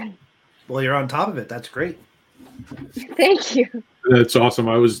Nice. my plan. Well, you're on top of it. That's great. Thank you. That's awesome.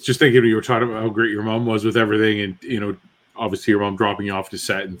 I was just thinking you were talking about how great your mom was with everything, and you know, obviously your mom dropping you off to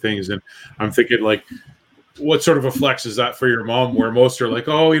set and things. And I'm thinking, like, what sort of a flex is that for your mom? Where most are like,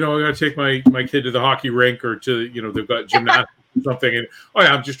 oh, you know, I got to take my kid to the hockey rink, or to, you know, they've got gymnastics or something, and oh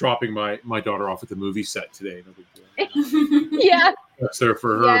yeah, I'm just dropping my daughter off at the movie set today. No big deal. Yeah, that's there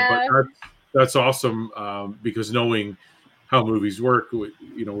for her. Yeah. But that's awesome, because knowing how movies work,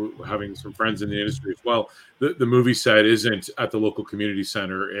 you know, having some friends in the industry as well, the movie set isn't at the local community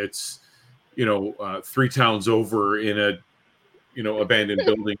center. It's, you know, 3 towns over in a, you know, abandoned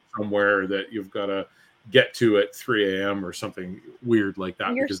building somewhere that you've got to get to at 3 a.m. or something weird like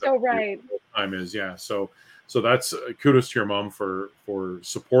that. You're because so right. Time is, yeah. So that's kudos to your mom for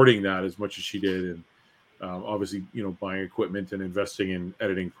supporting that as much as she did, and obviously, you know, buying equipment and investing in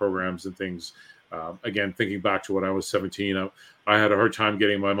editing programs and things. Again, thinking back to when I was 17, I had a hard time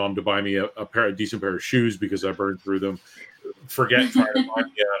getting my mom to buy me a decent pair of shoes because I burned through them. Forget trying to buy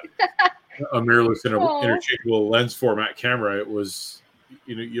me a mirrorless and interchangeable lens format camera. It was,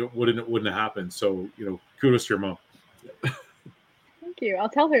 you know, it wouldn't happen. So, you know, kudos to your mom. Thank you. I'll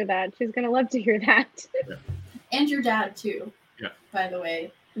tell her that. She's gonna love to hear that. Yeah. And your dad too. Yeah. By the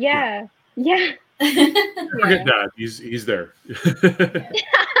way. Yeah. Forget Dad. He's there.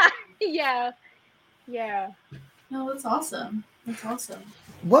 Yeah. No, that's awesome.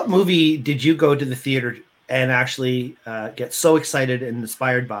 What movie did you go to the theater and actually get so excited and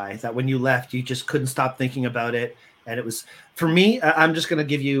inspired by that when you left, you just couldn't stop thinking about it? And it was, for me, I'm just going to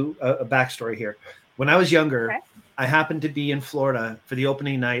give you a backstory here. When I was younger, I happened to be in Florida for the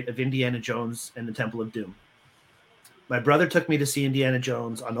opening night of Indiana Jones and the Temple of Doom. My brother took me to see Indiana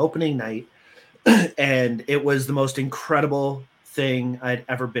Jones on opening night, and it was the most incredible thing I'd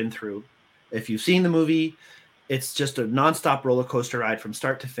ever been through. If you've seen the movie, it's just a nonstop roller coaster ride from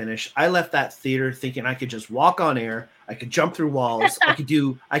start to finish. I left that theater thinking I could just walk on air, I could jump through walls, I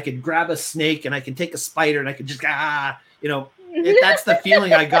could grab a snake, and I could take a spider, and I could just that's the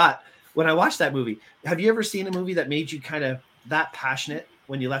feeling I got when I watched that movie. Have you ever seen a movie that made you kind of that passionate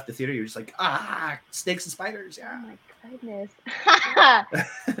when you left the theater? You're just like, snakes and spiders. Yeah. Oh my goodness.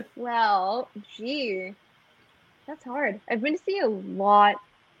 Well, gee, that's hard. I've been to see a lot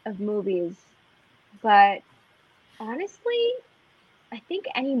of movies, but honestly, I think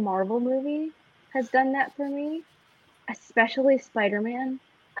any Marvel movie has done that for me, especially Spider-Man.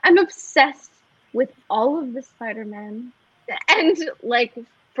 I'm obsessed with all of the Spider-Man, and like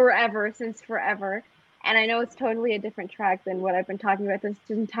since forever. And I know it's totally a different track than what I've been talking about this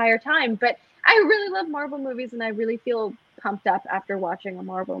entire time, but I really love Marvel movies, and I really feel pumped up after watching a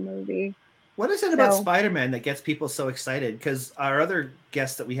Marvel movie. What is it about Spider-Man that gets people so excited? Because our other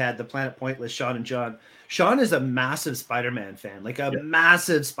guests that we had, the Planet Pointless, Sean and John, Sean is a massive Spider-Man fan, like a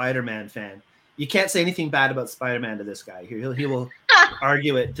massive Spider-Man fan. You can't say anything bad about Spider-Man to this guy. He will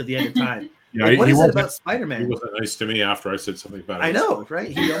argue it to the end of time. Yeah, like, what is it about Spider-Man? He wasn't nice to me after I said something bad. I know, right?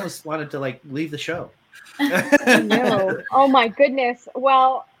 He almost wanted to like leave the show. No. Oh my goodness.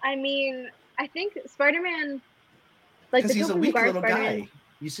 Well, I mean, I think Spider-Man, like because he's a weak little Spider-Man, guy.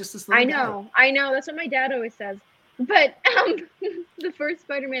 He's just this little guy. I know. That's what my dad always says. But the first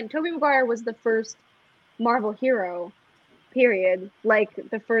Spider-Man, Tobey Maguire was the first Marvel hero, period. Like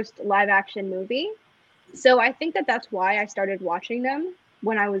the first live action movie. So I think that's why I started watching them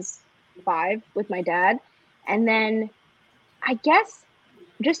when I was 5 with my dad. And then I guess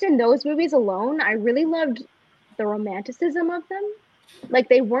just in those movies alone, I really loved the romanticism of them. Like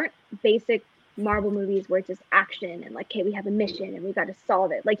they weren't basic Marvel movies where it's just action and like, okay, we have a mission and we got to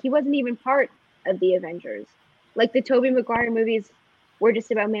solve it. Like he wasn't even part of the Avengers. Like the Tobey Maguire movies were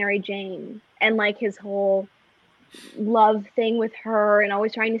just about Mary Jane and like his whole love thing with her and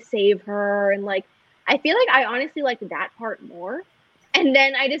always trying to save her. And like, I feel like I honestly liked that part more. And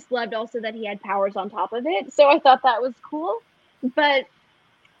then I just loved also that he had powers on top of it. So I thought that was cool. But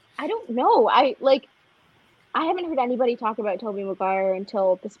I don't know. I haven't heard anybody talk about Tobey Maguire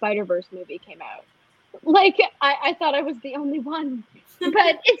until the Spider-Verse movie came out. Like, I thought I was the only one.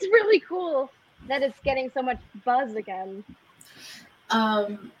 But it's really cool that it's getting so much buzz again.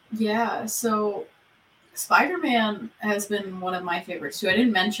 Yeah, so Spider-Man has been one of my favorites too. I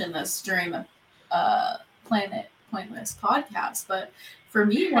didn't mention this during the Planet Pointless podcast, but for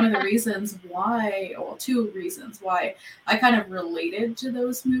me, one of the reasons why, well, two reasons why I kind of related to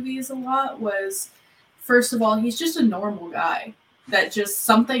those movies a lot was, first of all, he's just a normal guy that just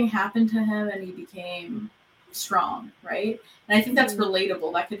something happened to him and he became strong, right? And I think that's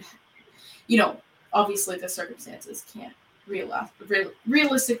relatable. That could, obviously the circumstances can't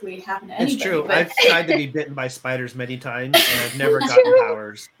realistically happen to anybody. It's true. But I've tried to be bitten by spiders many times, and I've never gotten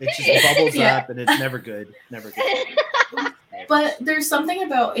powers. It just bubbles up, and it's never good. Never good. But there's something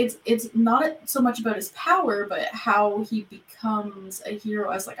about it's not so much about his power, but how he becomes a hero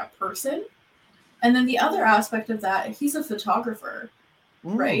as like a person. And then the other aspect of that, he's a photographer,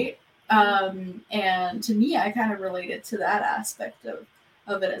 right? And to me, I kind of related to that aspect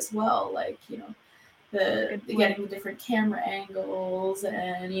of it as well. Like, the getting the different camera angles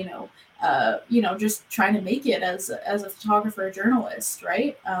and just trying to make it as a photographer, journalist,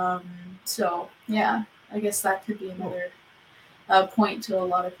 right? So yeah, I guess that could be another point to a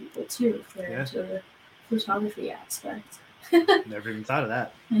lot of people too, if they're into the photography aspect. Never even thought of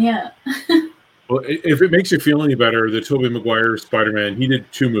that. Yeah. Well, if it makes you feel any better, the Tobey Maguire Spider-Man, he did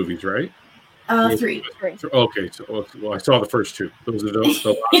 2 movies, right? 3. Okay, so I saw the first 2. Those are the last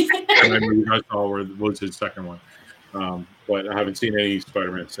Spider-Man movies I saw was his second one. But I haven't seen any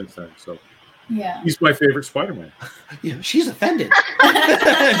Spider-Man since then. So yeah, he's my favorite Spider-Man. Yeah, she's offended.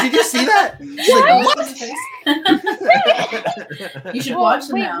 Did you see that? What? You should watch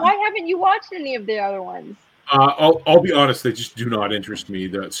them now. Why haven't you watched any of the other ones? I'll be honest, they just do not interest me.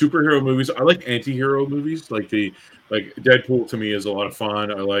 The superhero movies, I like anti-hero movies, like Deadpool to me is a lot of fun.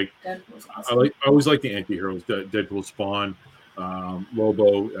 Deadpool's awesome. I always like the anti-heroes, Deadpool, Spawn,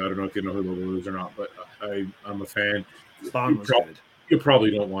 Lobo. I don't know if you know who Lobo is or not, but I'm a fan. Spawn was good. You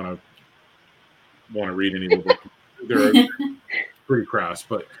probably don't want to read any of them. They're pretty crass,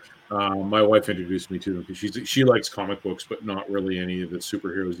 but my wife introduced me to them because she likes comic books, but not really any of the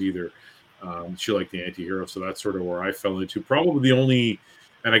superheroes either. She liked the anti-hero, so that's sort of where I fell into. Probably the only,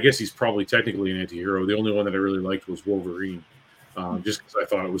 and I guess he's probably technically an anti-hero, the only one that I really liked was Wolverine, just because I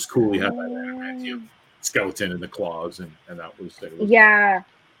thought it was cool. He had that adamantium skeleton and the claws, and that was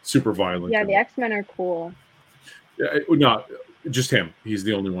super violent. Yeah, the X-Men are cool. Yeah, not just him. He's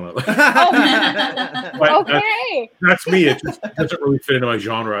the only one I like. Okay. That's me. It just doesn't really fit into my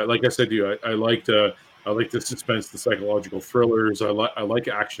genre. Like I said to you, I like the suspense, the psychological thrillers. I like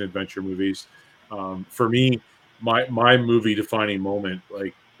action adventure movies. For me, my movie defining moment,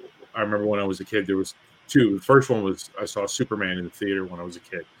 like I remember when I was a kid, there was 2. The first one was I saw Superman in the theater when I was a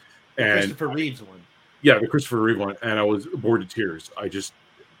kid, and Christopher Reeve's one. Yeah, the Christopher Reeve one, and I was bored to tears. I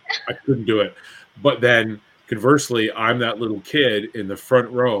couldn't do it. But then conversely, I'm that little kid in the front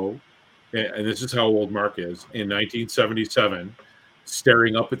row, and this is how old Mark is, in 1977.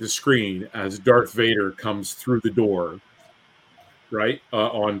 Staring up at the screen as Darth Vader comes through the door, right,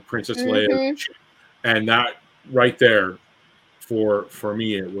 on Princess Leia, and that right there, for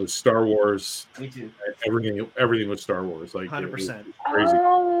me, it was Star Wars. Me too. Everything was Star Wars, like 100%. Crazy.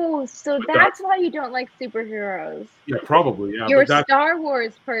 Oh, so that's why you don't like superheroes. Yeah, probably. Yeah, you're a Star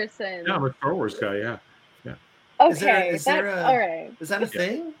Wars person. Yeah, I'm a Star Wars guy. Yeah. Okay, is there all right. Is that a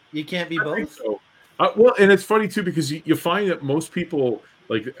thing? You can't be both. So. Well, and it's funny too because you find that most people,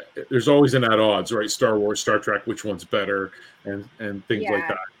 like, there's always an at odds, right? Star Wars, Star Trek, which one's better, and things like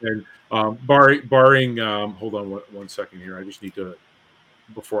that. And barring, hold on one second here. I just need to,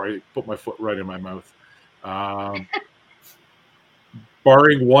 before I put my foot right in my mouth.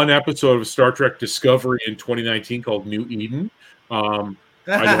 Barring one episode of Star Trek Discovery in 2019 called New Eden,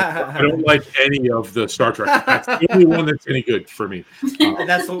 I don't like any of the Star Trek. That's the only one that's any good for me.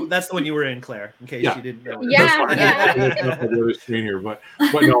 That's the one you were in, Claire. In case you didn't know. Yeah. Screen here, but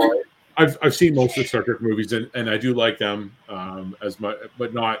no, I've seen most of the Star Trek movies, and I do like them as much,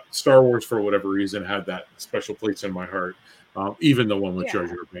 but not Star Wars for whatever reason had that special place in my heart. Even the one with Jar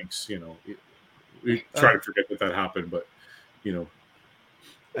Jar Binks, we try to forget that happened, but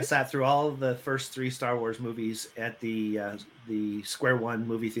I sat through all of the first 3 Star Wars movies at the Square One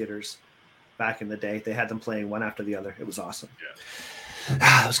movie theaters back in the day. They had them playing one after the other. It was awesome.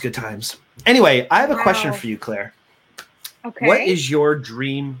 Yeah. It was good times. Anyway, I have a question for you, Claire. Okay. What is your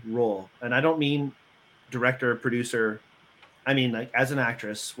dream role? And I don't mean director or producer. I mean, like, as an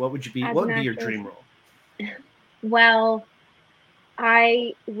actress, what would be your dream role? Well,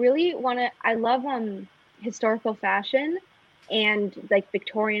 I really want to. I love historical fashion and like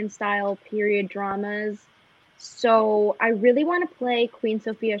Victorian style period dramas. So I really want to play Queen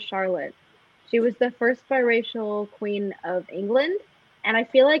Sophia Charlotte. She was the first biracial queen of England, and I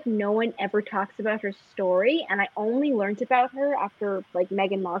feel like no one ever talks about her story. And I only learned about her after like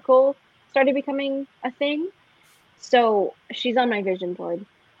Meghan Markle started becoming a thing. So she's on my vision board.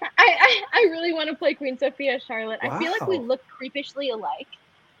 I really want to play Queen Sophia Charlotte. I feel like we Wow. look creepishly alike.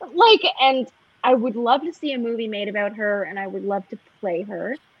 Like, and I would love to see a movie made about her, and I would love to play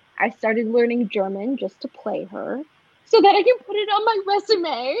her. I started learning German just to play her, so that I can put it on my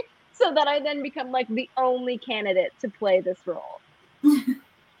resume, so that I then become like the only candidate to play this role.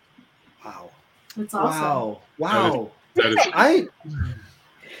 Wow. That's awesome. Wow. Wow. That is I,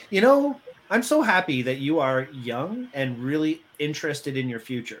 you know, I'm so happy that you are young and really interested in your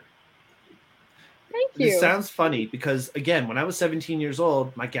future. Thank This you. sounds funny because, again, when I was 17 years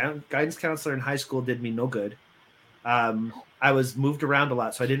old, my guidance counselor in high school did me no good. I was moved around a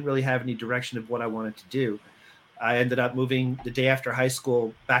lot, so I didn't really have any direction of what I wanted to do. I ended up moving the day after high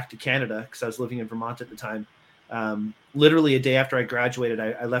school back to Canada because I was living in Vermont at the time. Literally a day after I graduated,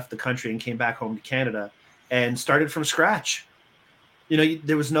 I left the country and came back home to Canada and started from scratch. You know,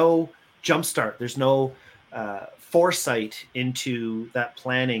 there was no jumpstart. There's no foresight into that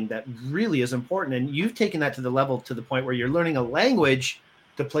planning that really is important. And you've taken that to the point where you're learning a language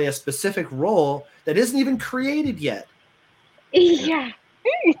to play a specific role that isn't even created yet. Yeah,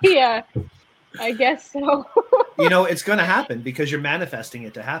 yeah. I guess so. You know, it's going to happen because you're manifesting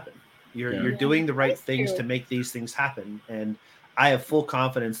it to happen. You're Yeah. you're doing the right Thank things you. to make these things happen. And I have full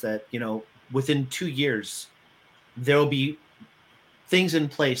confidence that, you know, within 2 years, there'll be things in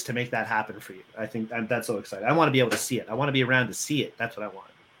place to make that happen for you. I think that's so exciting. I want to be able to see it. I want to be around to see it. That's what I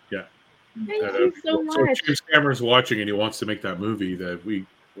want. Yeah. Thank That'd you be so cool. So much. if James Cameron's watching and he wants to make that movie that wait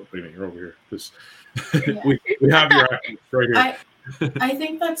a minute, you're over here. This Yeah. we have your actors right here. I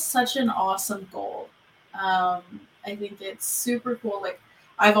think that's such an awesome goal. I think it's super cool. Like,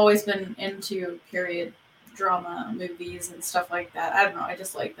 I've always been into period drama movies and stuff like that. I don't know. I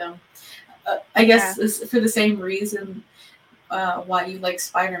just like them. I guess it's for the same reason why you like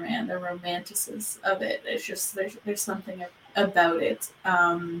Spider-Man, the romanticism of it. It's just there's something about it.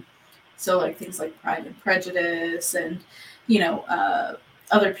 So like things like Pride and Prejudice and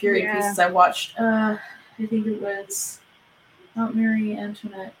other period Yeah. pieces I watched. I think it was not Mary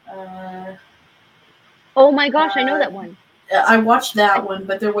Antoinette. Oh my gosh, I know that one. I watched that one,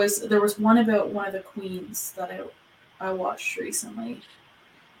 but there was one about one of the queens that I watched recently.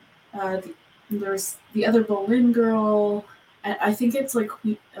 There's the other Boleyn girl. I think it's like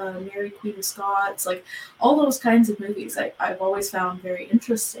Mary Queen of Scots, like all those kinds of movies I've always found very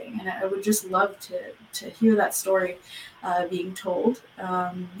interesting, and I would just love to hear that story being told.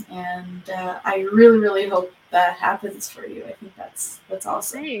 And I really, really hope that happens for you. I think that's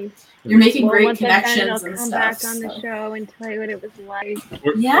awesome. Thanks. You're making great once I'm done, connections I'll and come stuff. back on the show and tell you what it was like.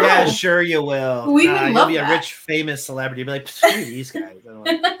 Yeah. Yeah, sure you will. We would You'll love be a that. rich, famous celebrity. You'll be like, screw these guys. I don't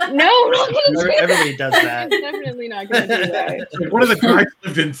want- No, I'm not gonna do that. Everybody does that. Definitely not gonna do that. One of the guys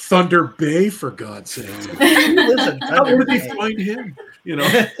lived in Thunder Bay, for God's sake. Listen, How would they Bay. find him? You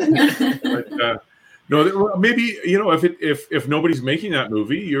know. But, no, maybe if nobody's making that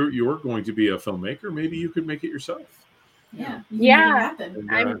movie, you're going to be a filmmaker. Maybe you could make it yourself. Yeah. Yeah.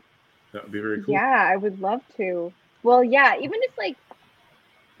 And, that would be very cool. Yeah, I would love to. Well, yeah, even if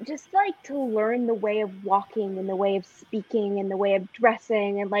just to learn the way of walking and the way of speaking and the way of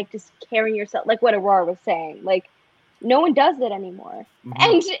dressing and like just carrying yourself, like what Aurora was saying, like no one does that anymore. Mhm.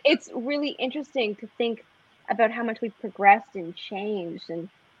 And it's really interesting to think about how much we've progressed and changed. And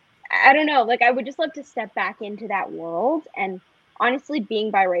I don't know, like I would just love to step back into that world. And honestly, being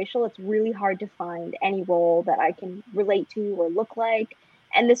biracial, it's really hard to find any role that I can relate to or look like.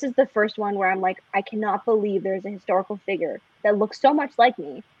 And this is the first one where I'm like, I cannot believe there's a historical figure that looks so much like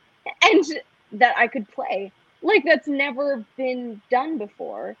me and that I could play. Like, that's never been done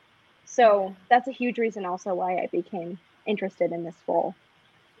before. So that's a huge reason also why I became interested in this role.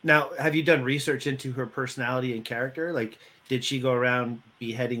 Now, have you done research into her personality and character? Like, did she go around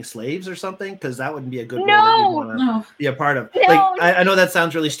beheading slaves or something? Because that wouldn't be a good role that you'd want to be a part of. No. Like, I know that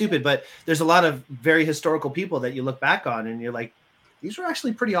sounds really stupid, but there's a lot of very historical people that you look back on and you're like, these are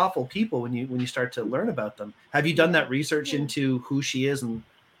actually pretty awful people when you start to learn about them. Have you done that research into who she is and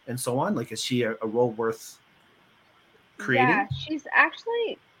so on? Like, is she a role worth creating? Yeah, she's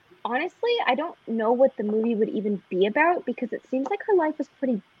actually, honestly, I don't know what the movie would even be about because it seems like her life was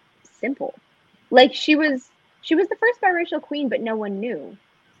pretty simple. Like she was the first biracial queen, but no one knew.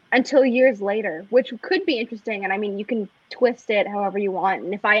 until years later, which could be interesting. And I mean, you can twist it however you want.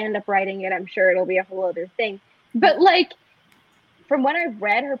 And if I end up writing it, I'm sure it'll be a whole other thing. But like, from what I've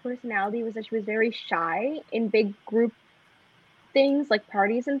read, her personality was that she was very shy in big group things like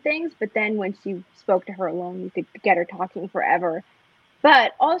parties and things. But then once you spoke to her alone, you could get her talking forever.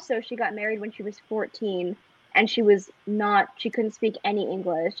 But also, she got married when she was 14, and she couldn't speak any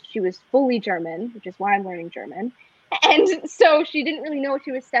English. She was fully German, which is why I'm learning German. And so she didn't really know what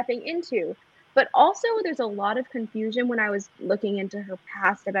she was stepping into. But also, there's a lot of confusion when I was looking into her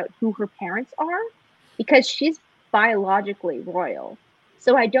past about who her parents are, because she's biologically royal.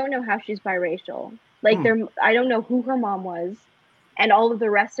 So I don't know how she's biracial. Like, I don't know who her mom was, and all of the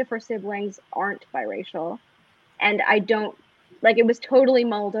rest of her siblings aren't biracial. And I don't, like, it was totally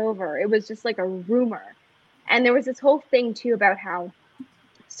mulled over. It was just like a rumor. And there was this whole thing too about how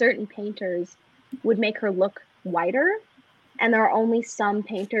certain painters would make her look whiter. And there are only some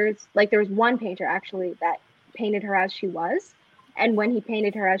painters, like there was one painter actually that painted her as she was. And when he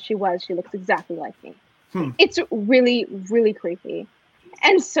painted her as she was, she looks exactly like me. It's really, really creepy.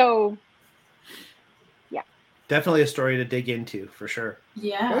 And so, yeah. Definitely a story to dig into for sure.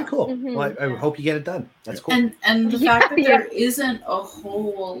 Yeah. Very cool. Mm-hmm. Well, I hope you get it done. That's cool. And the fact that there isn't a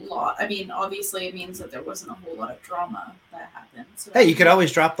whole lot, I mean, obviously it means that there wasn't a whole lot of drama that happened. So hey, you could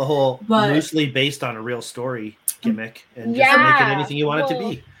always drop the whole loosely based on a real story gimmick and just make it anything you want it to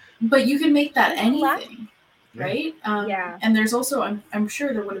be. But you can make that anything, right? Yeah. And there's also, I'm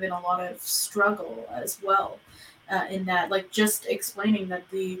sure there would have been a lot of struggle as well in that, like just explaining that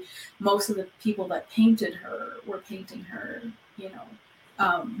most of the people that painted her were painting her, you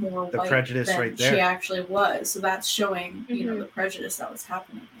know, more the white prejudice than right there. she actually was. So that's showing, you know, the prejudice that was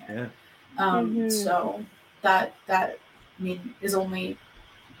happening there. Yeah. So that I mean is only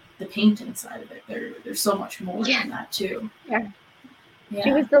the painting side of it. There's so much more than that too. Yeah.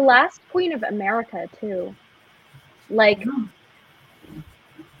 She was the last queen of America too. Like,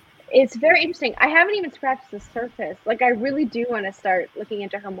 it's very interesting. I haven't even scratched the surface. Like, I really do want to start looking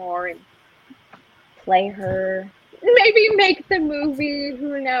into her more and play her. Maybe make the movie.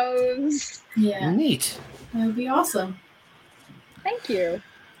 Who knows? Yeah. Neat. That would be awesome. Thank you.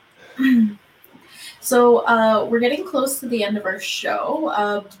 So we're getting close to the end of our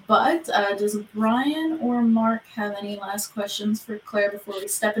show, but does Brian or Mark have any last questions for Claire before we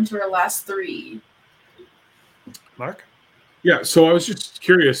step into our last three? Mark? Yeah, so I was just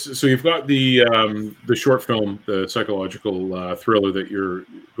curious. So you've got the short film, the psychological thriller that you're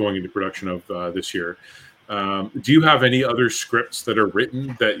going into production of this year. Do you have any other scripts that are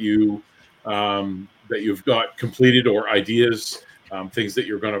written that you've got completed, or ideas, things that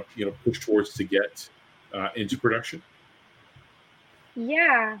you're going to push towards to get into production?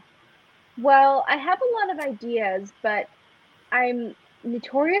 Yeah. Well, I have a lot of ideas, but I'm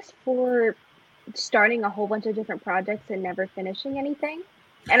notorious for starting a whole bunch of different projects and never finishing anything.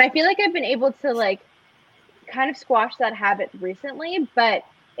 And I feel like I've been able to like kind of squash that habit recently, but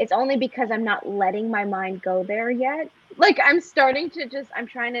it's only because I'm not letting my mind go there yet. Like, I'm trying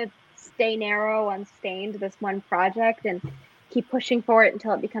to stay narrow on Stained, this one project, and keep pushing for it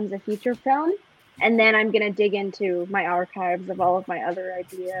until it becomes a feature film. And then I'm going to dig into my archives of all of my other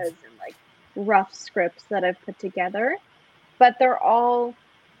ideas and like rough scripts that I've put together. But they're all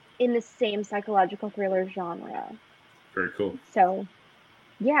in the same psychological thriller genre. Very cool. So,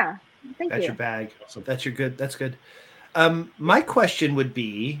 yeah. Thank you. That's your bag. So that's good. My question would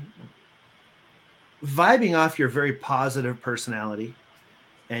be, vibing off your very positive personality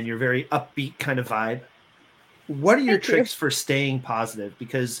and your very upbeat kind of vibe, what are your tricks for staying positive?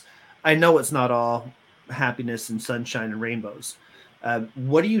 Because I know it's not all happiness and sunshine and rainbows.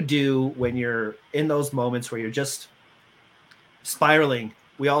 What do you do when you're in those moments where you're just spiraling?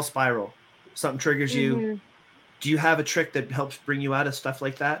 We all spiral. Something triggers you. Do you have a trick that helps bring you out of stuff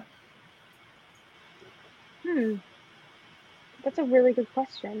like that? That's a really good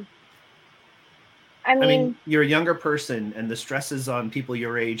question. I mean, you're a younger person, and the stresses on people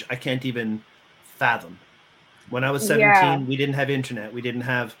your age, I can't even fathom. When I was 17, we didn't have internet. We didn't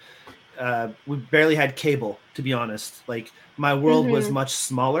have, we barely had cable, to be honest. Like, my world was much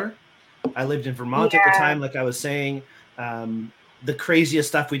smaller. I lived in Vermont at the time, like I was saying. The craziest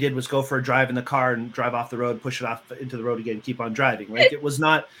stuff we did was go for a drive in the car and drive off the road, push it off into the road again, keep on driving. Like, it was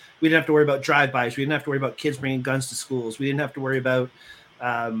not, we didn't have to worry about drive-bys. We didn't have to worry about kids bringing guns to schools. We didn't have to worry about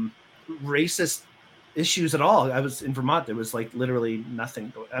racist issues at all. I was in Vermont. There was like literally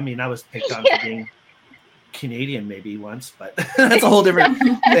nothing. I mean, I was picked on for being Canadian maybe once, but that's a whole different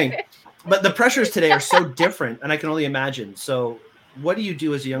thing. But the pressures today are so different, and I can only imagine. So what do you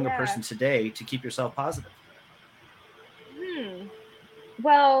do as a younger person today to keep yourself positive?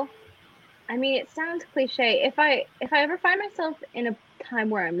 Well, I mean, it sounds cliche. If I ever find myself in a time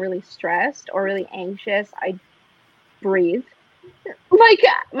where I'm really stressed or really anxious, I breathe. Like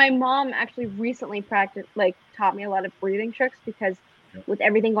my mom actually recently taught me a lot of breathing tricks because Yep. with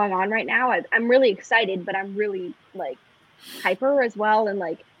everything going on right now, I'm really excited, but I'm really like hyper as well, and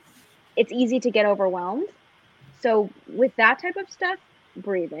like it's easy to get overwhelmed. So with that type of stuff,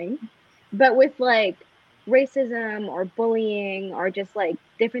 breathing. But with like racism or bullying or just like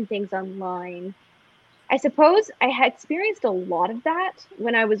different things online, I suppose I had experienced a lot of that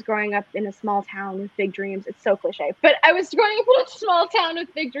when I was growing up in a small town with big dreams. It's so cliche, but I was growing up in a small town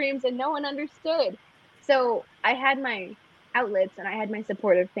with big dreams and no one understood. So I had my outlets and I had my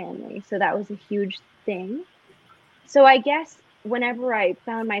supportive family. So that was a huge thing. So I guess whenever I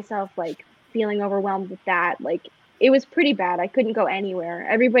found myself like feeling overwhelmed with that, like it was pretty bad. I couldn't go anywhere.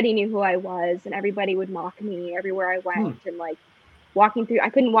 Everybody knew who I was and everybody would mock me everywhere I went and like I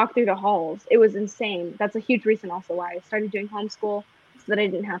couldn't walk through the halls. It was insane. That's a huge reason also why I started doing homeschool so that I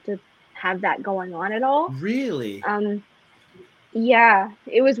didn't have to have that going on at all. Really? Yeah,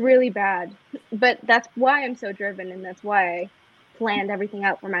 it was really bad. But that's why I'm so driven and that's why I planned everything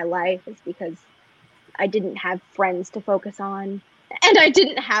out for my life is because I didn't have friends to focus on and I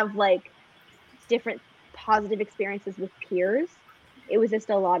didn't have like different positive experiences with peers. It was just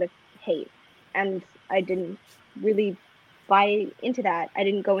a lot of hate and I didn't really buy into that. I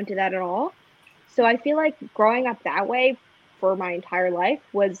didn't go into that at all. So I feel like growing up that way for my entire life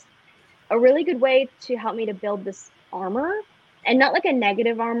was a really good way to help me to build this armor, and not like a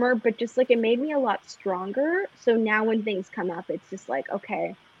negative armor, but just like it made me a lot stronger. So now when things come up, it's just like,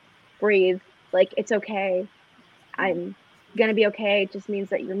 okay, breathe. Like it's okay. I'm gonna be okay. It just means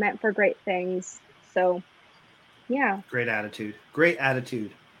that you're meant for great things. So yeah. Great attitude. Great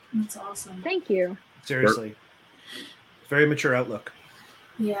attitude. That's awesome. Thank you. Seriously. Very mature outlook.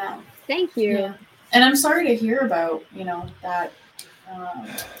 Yeah. Thank you. Yeah. And I'm sorry to hear about, that,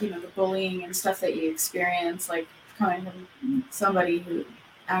 the bullying and stuff that you experience, like coming from somebody who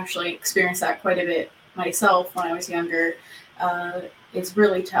actually experienced that quite a bit myself when I was younger. It's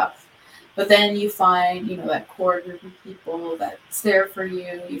really tough. But then you find, that core group of people that's there for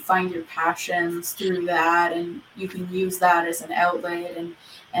you. You find your passions through that, and you can use that as an outlet,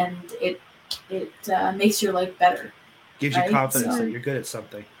 and it makes your life better. Gives you Right? confidence So- that you're good at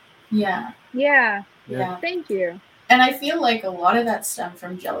something. Yeah. Yeah. Yeah. Thank you. And I feel like a lot of that stemmed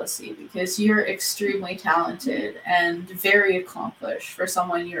from jealousy because you're extremely talented and very accomplished for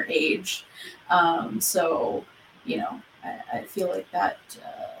someone your age. So, I feel like that,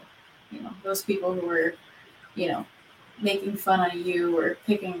 those people who were, making fun of you or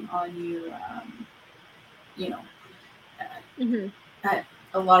picking on you,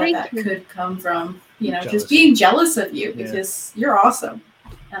 a lot of that could come from, Jealousy. just being jealous of you Yeah. because you're awesome.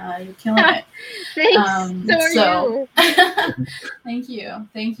 You're killing it. Thanks. So are you.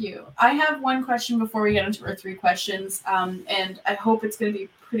 Thank you. I have one question before we get into our 3 questions, and I hope it's going to be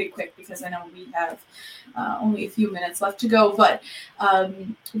pretty quick because I know we have only a few minutes left to go. But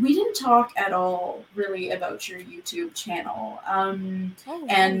we didn't talk at all really about your YouTube channel and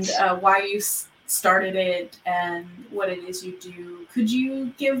why you started it and what it is you do. Could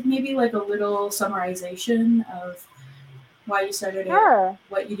you give maybe like a little summarization of why you started it,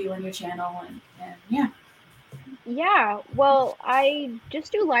 what you do on your channel, and yeah. Yeah, well, I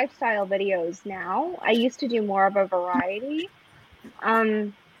just do lifestyle videos now. I used to do more of a variety.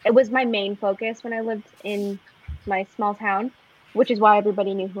 It was my main focus when I lived in my small town, which is why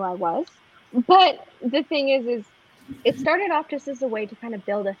everybody knew who I was. But the thing is it started off just as a way to kind of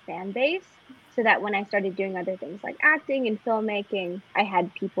build a fan base so that when I started doing other things like acting and filmmaking, I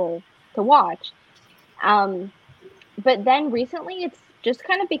had people to watch. But then recently it's just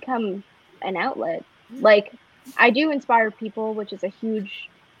kind of become an outlet. Like I do inspire people, which is a huge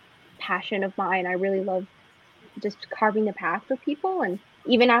passion of mine. I really love just carving the path for people. And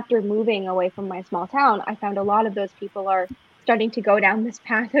even after moving away from my small town, I found a lot of those people are starting to go down this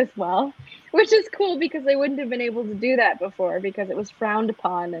path as well, which is cool because they wouldn't have been able to do that before because it was frowned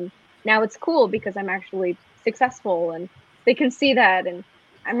upon. And now it's cool because I'm actually successful and they can see that. And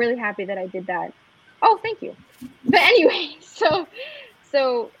I'm really happy that I did that. Oh, thank you. But anyway, so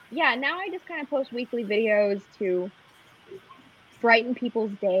yeah, now I just kind of post weekly videos to brighten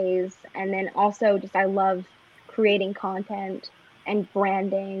people's days. And then also just I love creating content and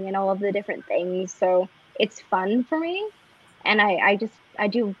branding and all of the different things. So it's fun for me. And I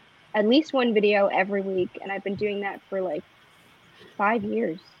do at least one video every week. And I've been doing that for like 5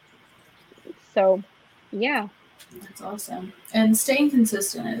 years. So yeah. That's awesome. And staying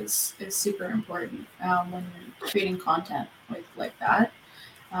consistent is super important when you're creating content like that.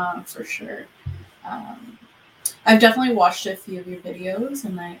 for sure. I've definitely watched a few of your videos,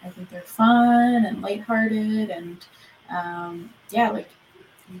 and I think they're fun and lighthearted, and like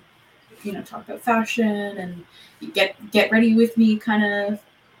talk about fashion and get ready with me kind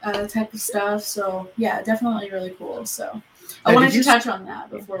of type of stuff. So yeah, definitely really cool. So I wanted to touch on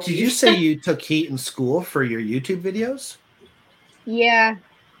that before. Did you say you took heat in school for your YouTube videos? Yeah.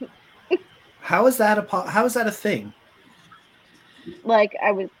 How is that a thing? Like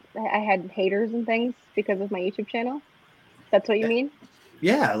I had haters and things because of my YouTube channel. That's what you mean?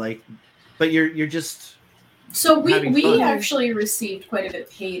 Yeah, but you're just. So we actually received quite a bit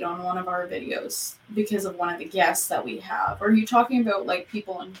of hate on one of our videos because of one of the guests that we have. Are you talking about like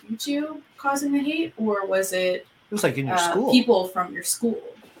people on YouTube causing the hate, or was it? It was like in your school. People from your school.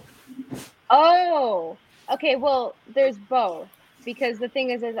 Oh, okay. Well, there's both, because the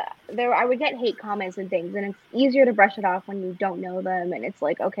thing is I would get hate comments and things, and it's easier to brush it off when you don't know them, and it's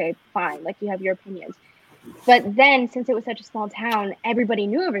like, okay, fine, like you have your opinions. But then, since it was such a small town, everybody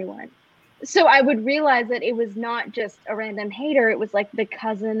knew everyone. So I would realize that it was not just a random hater. It was like the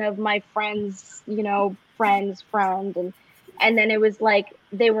cousin of my friend's, friend's friend. And then it was like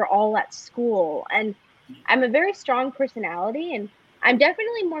they were all at school. And I'm a very strong personality, and I'm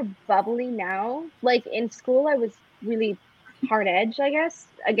definitely more bubbly now. Like in school, I was really hard edge, I guess,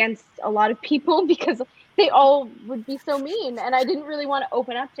 against a lot of people because they all would be so mean, and I didn't really want to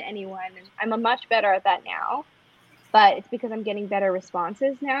open up to anyone. And I'm a much better at that now, but it's because I'm getting better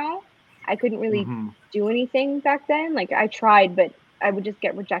responses now. I couldn't really do anything back then. Like I tried, but I would just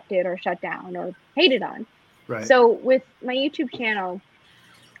get rejected or shut down or hated on. Right. So with my YouTube channel,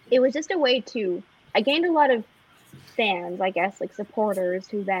 it was just a way I gained a lot of fans, I guess, like supporters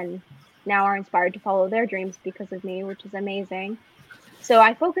who then now are inspired to follow their dreams because of me, which is amazing. So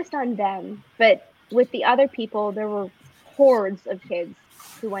I focused on them, but with the other people, there were hordes of kids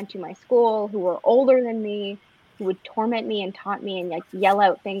who went to my school, who were older than me, who would torment me and taunt me and like yell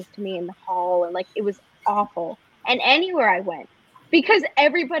out things to me in the hall. And like, it was awful. And anywhere I went, because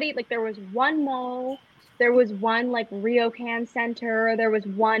everybody, like there was one mall, there was one like Ryokan center, there was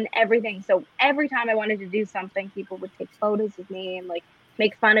one everything. So every time I wanted to do something, people would take photos of me and like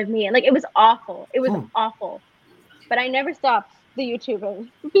make fun of me. And like, it was awful. It was awful. But I never stopped the YouTubing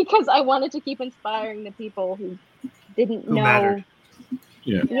because I wanted to keep inspiring the people who didn't know. Mattered.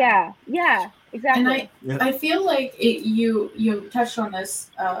 Yeah, exactly. And I feel like you touched on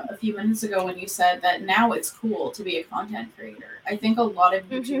this a few minutes ago when you said that now it's cool to be a content creator. I think a lot of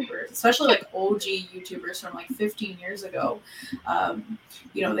YouTubers, especially like OG YouTubers from like 15 years ago,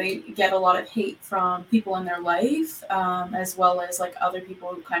 they get a lot of hate from people in their life, as well as like other people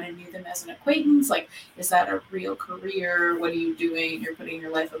who kind of knew them as an acquaintance. Like, is that a real career? What are you doing? You're putting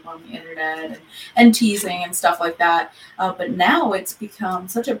your life up on the internet and teasing and stuff like that. But now it's become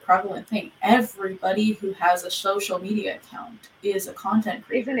such a prevalent thing. Everybody who has a social media account is a content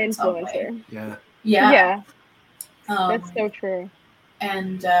creator. Is an influencer. Yeah. That's so true.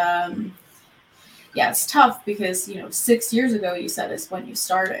 And it's tough because 6 years ago you said is when you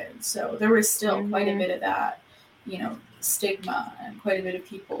started, so there was still quite a bit of that stigma and quite a bit of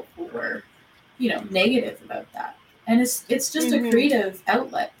people who were negative about that. And it's just a creative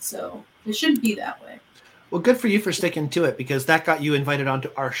outlet, so it shouldn't be that way. Well, good for you for sticking to it, because that got you invited onto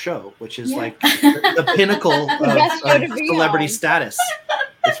our show, which is like the pinnacle of celebrity status,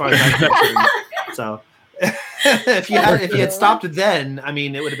 as far as I'm concerned. So if you had stopped then, I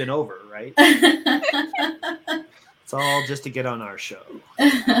mean, it would have been over, right? It's all just to get on our show.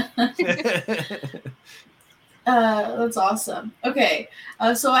 That's awesome. Okay,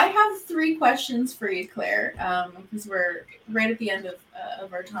 so I have 3 questions for you, Claire, because we're right at the end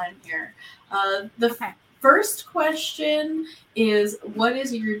of our time here. First question is, what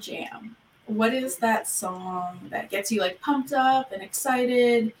is your jam? What is that song that gets you like pumped up and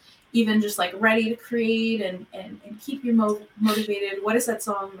excited, even just like ready to create and keep you motivated? What is that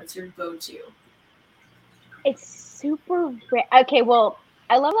song that's your go-to? It's super okay. Well,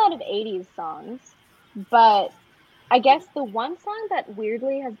 I love a lot of 80s songs, but I guess the one song that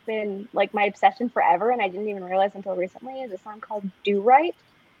weirdly has been like my obsession forever, and I didn't even realize until recently, is a song called Do Right.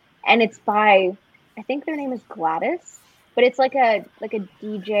 And it's by, I think their name is Gladys, but it's like a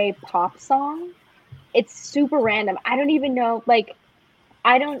DJ pop song. It's super random. I don't even know, like,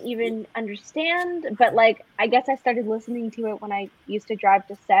 I don't even understand, but like, I guess I started listening to it when I used to drive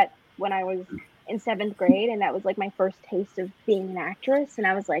to set when I was in 7th grade, and that was like my first taste of being an actress. And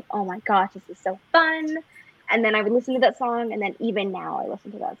I was like, oh my gosh, this is so fun. And then I would listen to that song, and then even now I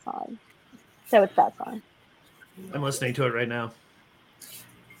listen to that song. So it's that song. I'm listening to it right now.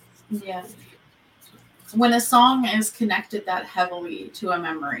 Yeah. when a song is connected that heavily to a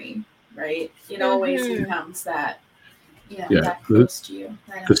memory, right? It always becomes that, that close to you.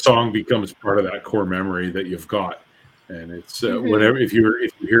 The song becomes part of that core memory that you've got, and it's whenever if you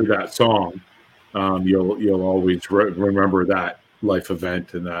hear that song, you'll always remember that life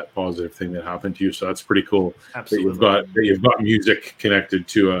event and that positive thing that happened to you. So that's pretty cool. Absolutely. That you've got music connected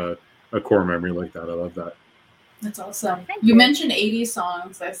to a core memory like that. I love that. That's awesome. You mentioned 80s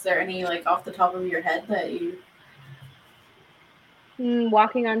songs. Is there any like off the top of your head that you?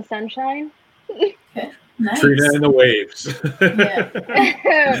 Walking on Sunshine. Okay. Nice. Trina and the Waves. Yeah.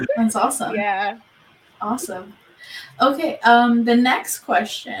 That's awesome. Yeah. Awesome. Okay. The next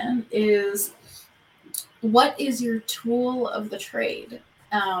question is, what is your tool of the trade?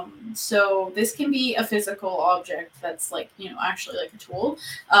 So this can be a physical object that's like, actually like a tool,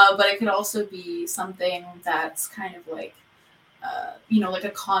 but it could also be something that's kind of like, like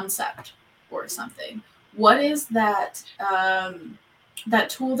a concept or something. What is that, that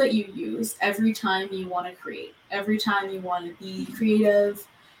tool that you use every time you want to create, every time you want to be creative,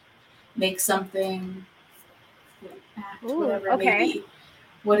 make something, act, whatever it may be?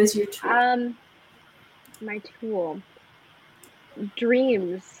 What is your tool? My tool.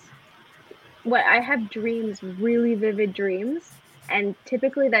 Dreams. I have dreams, really vivid dreams, and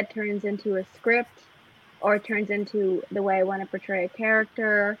typically that turns into a script or turns into the way I want to portray a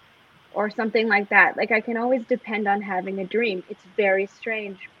character or something like that. Like, I can always depend on having a dream. It's very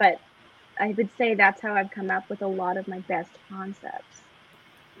strange, but I would say that's how I've come up with a lot of my best concepts.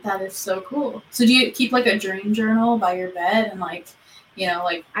 That is so cool. So do you keep like a dream journal by your bed and like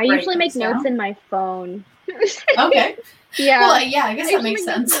I usually make notes in my phone. Okay. Yeah. Well, yeah, I guess that makes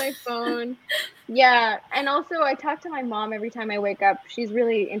sense. My phone. Yeah, and also I talk to my mom every time I wake up. She's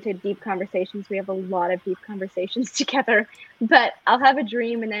really into deep conversations. We have a lot of deep conversations together. But I'll have a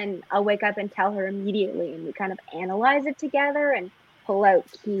dream and then I'll wake up and tell her immediately, and we kind of analyze it together and pull out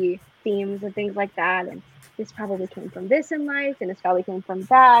key themes and things like that. And this probably came from this in life, and this probably came from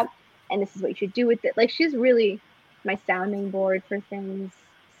that, and this is what you should do with it. Like, she's really my sounding board for things.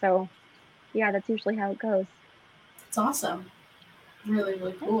 So yeah, that's usually how it goes. It's awesome. Really,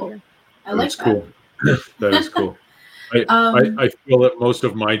 really cool. I like that. Cool. That is cool. I feel that most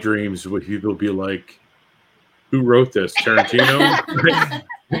of my dreams would either be like, who wrote this? Tarantino?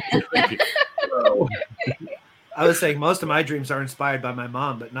 I was saying most of my dreams are inspired by my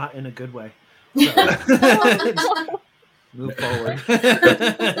mom, but not in a good way. So. Move forward.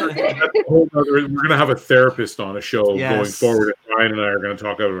 We're going to have a therapist on a show going forward. Ryan and I are going to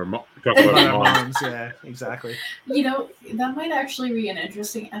talk about our moms. Yeah, exactly. That might actually be an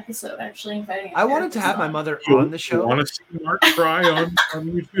interesting episode. Actually, inviting. I wanted to have my mother on the show. You want to see Mark cry on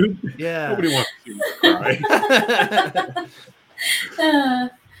YouTube? Yeah. Nobody wants to see Mark cry.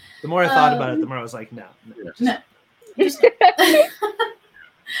 The more I thought about it, the more I was like, no.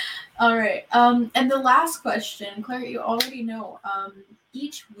 All right. And the last question, Claire, you already know.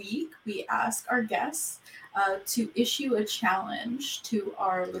 Each week we ask our guests to issue a challenge to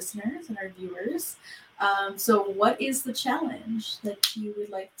our listeners and our viewers. So what is the challenge that you would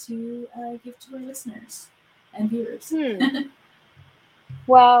like to give to our listeners and viewers?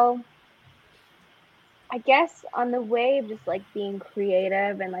 Well, I guess on the way of just like being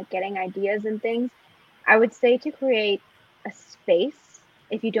creative and like getting ideas and things, I would say to create a space,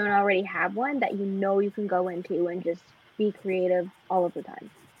 if you don't already have one, that you can go into and just be creative all of the time.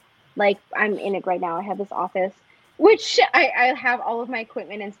 Like, I'm in it right now. I have this office, which I have all of my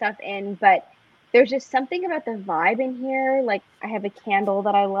equipment and stuff in, but there's just something about the vibe in here. Like, I have a candle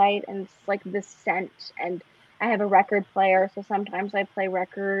that I light, and it's like this scent, and I have a record player, so sometimes I play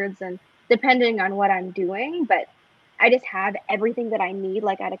records, and depending on what I'm doing, but I just have everything that I need,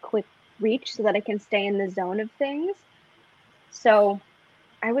 like, at a quick reach so that I can stay in the zone of things. So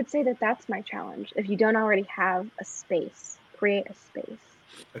I would say that that's my challenge. If you don't already have a space, create a space.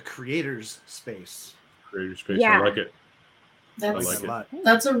 A creator's space. Creator's space. Yeah. I like it.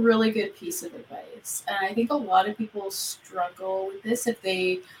 That's a really good piece of advice. And I think a lot of people struggle with this if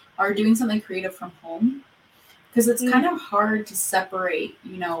they are doing something creative from home, because it's kind of hard to separate,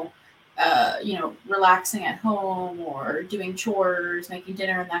 relaxing at home or doing chores, making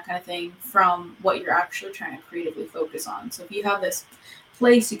dinner and that kind of thing from what you're actually trying to creatively focus on. So if you have this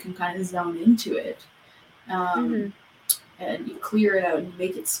place, you can kind of zone into it, and you clear it out and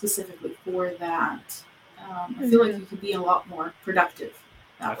make it specifically for that. I feel like you could be a lot more productive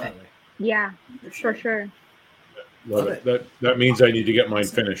that way. Yeah, for sure. Love it. That means I need to get mine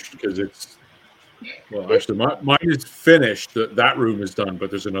finished, because it's actually mine is finished. That room is done, but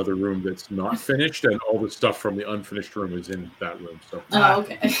there's another room that's not finished, and all the stuff from the unfinished room is in that room. So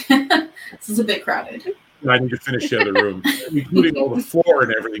okay. This is a bit crowded. I need to finish the other room, including all the floor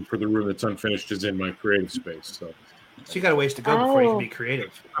and everything for the room that's unfinished is in my creative space. So you got a ways to go before you can be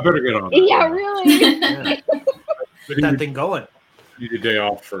creative. I better get on that. Yeah, really. Yeah. Get that thing going. Need a day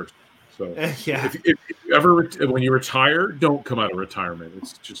off first. So yeah. If you ever when you retire, don't come out of retirement.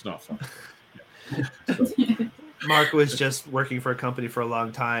 It's just not fun. So. Mark was just working for a company for a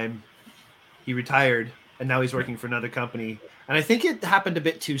long time. He retired, and now he's working for another company. And I think it happened a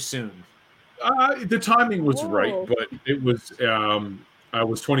bit too soon. The timing was right, but it was. I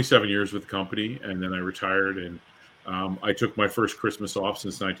was 27 years with the company, and then I retired, and I took my first Christmas off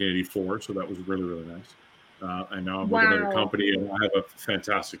since 1984, so that was really, really nice. And now I'm with another company, and I have a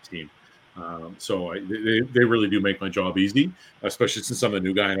fantastic team. So they really do make my job easy, especially since I'm a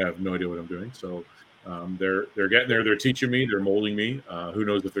new guy and I have no idea what I'm doing. So they're getting there. They're teaching me. They're molding me. Who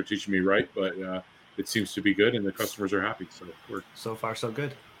knows if they're teaching me right, but it seems to be good, and the customers are happy. So we're so far so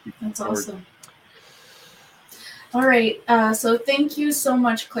good. That's awesome. All right. So thank you so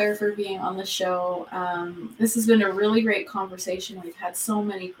much, Claire, for being on the show. This has been a really great conversation. We've had so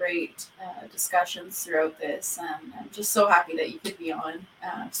many great discussions throughout this, and I'm just so happy that you could be on.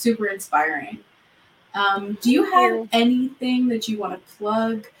 Super inspiring. Do you have anything that you want to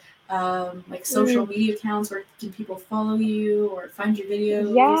plug, like social media accounts? Where can people follow you or find your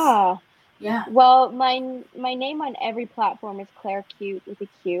videos? Yeah. Well, my name on every platform is Claire Qute with a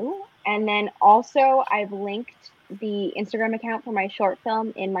Q, and then also I've linked the Instagram account for my short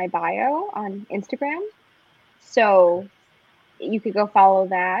film in my bio on Instagram, so you could go follow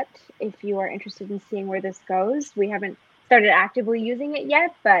that if you are interested in seeing where this goes. We haven't started actively using it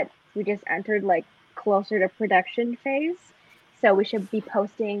yet, but we just entered like closer to production phase, so we should be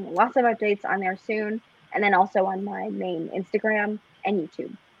posting lots of updates on there soon, and then also on my main Instagram and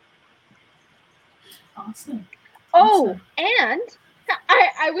YouTube. Awesome. And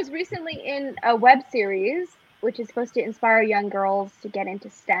I was recently in a web series which is supposed to inspire young girls to get into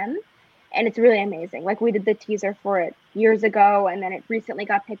STEM, and it's really amazing. Like, we did the teaser for it years ago, and then it recently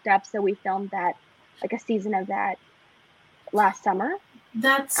got picked up, so we filmed that, like a season of that last summer.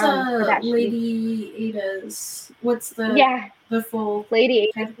 That's Lady Ada's. What's the full Lady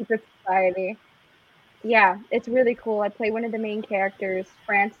Ada's Secret Society? Yeah, it's really cool. I play one of the main characters,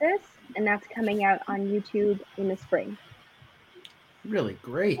 Francis, and that's coming out on YouTube in the spring. Really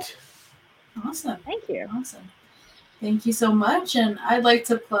great. Awesome. Thank you. Awesome. Thank you so much. And I'd like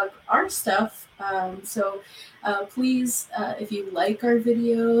to plug our stuff. So please, if you like our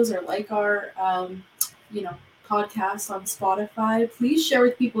videos or like our, podcasts on Spotify, please share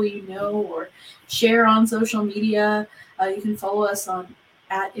with people you know or share on social media. You can follow us on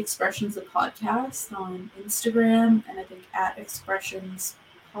 @Expressions of Podcast on Instagram, and I think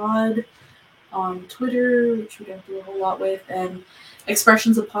 @ExpressionsPod on Twitter, which we don't do a whole lot with, and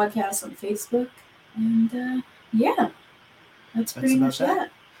Expressions of Podcast on Facebook. And that's pretty much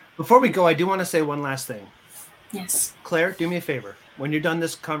that. Before we go, I do want to say one last thing. Yes. Claire, do me a favor. When you're done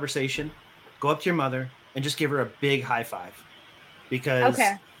this conversation, go up to your mother and just give her a big high five. Because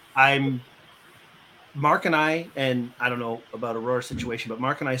Mark and I, and I don't know about Aurora's situation, but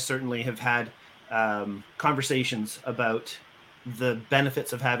Mark and I certainly have had conversations about the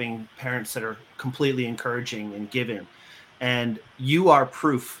benefits of having parents that are completely encouraging and giving. And you are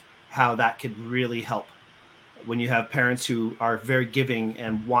proof how that could really help when you have parents who are very giving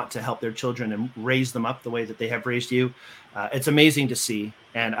and want to help their children and raise them up the way that they have raised you. It's amazing to see.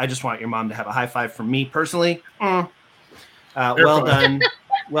 And I just want your mom to have a high five from me personally. Well done.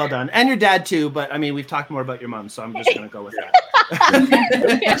 Well done. And your dad too. But I mean, we've talked more about your mom, so I'm just going to go with that.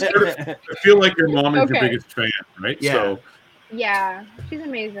 I feel like your mom is your biggest fan, right? Yeah. So. Yeah, she's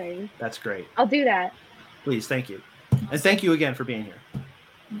amazing. That's great. I'll do that. Please. Thank you. And thank you again for being here.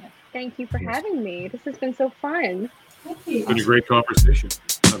 Thank you for having me. This has been so fun. It's been a great conversation.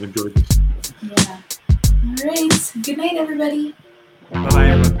 I've enjoyed this. Yeah. All right. Good night, everybody. Bye-bye,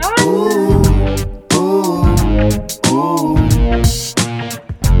 everyone.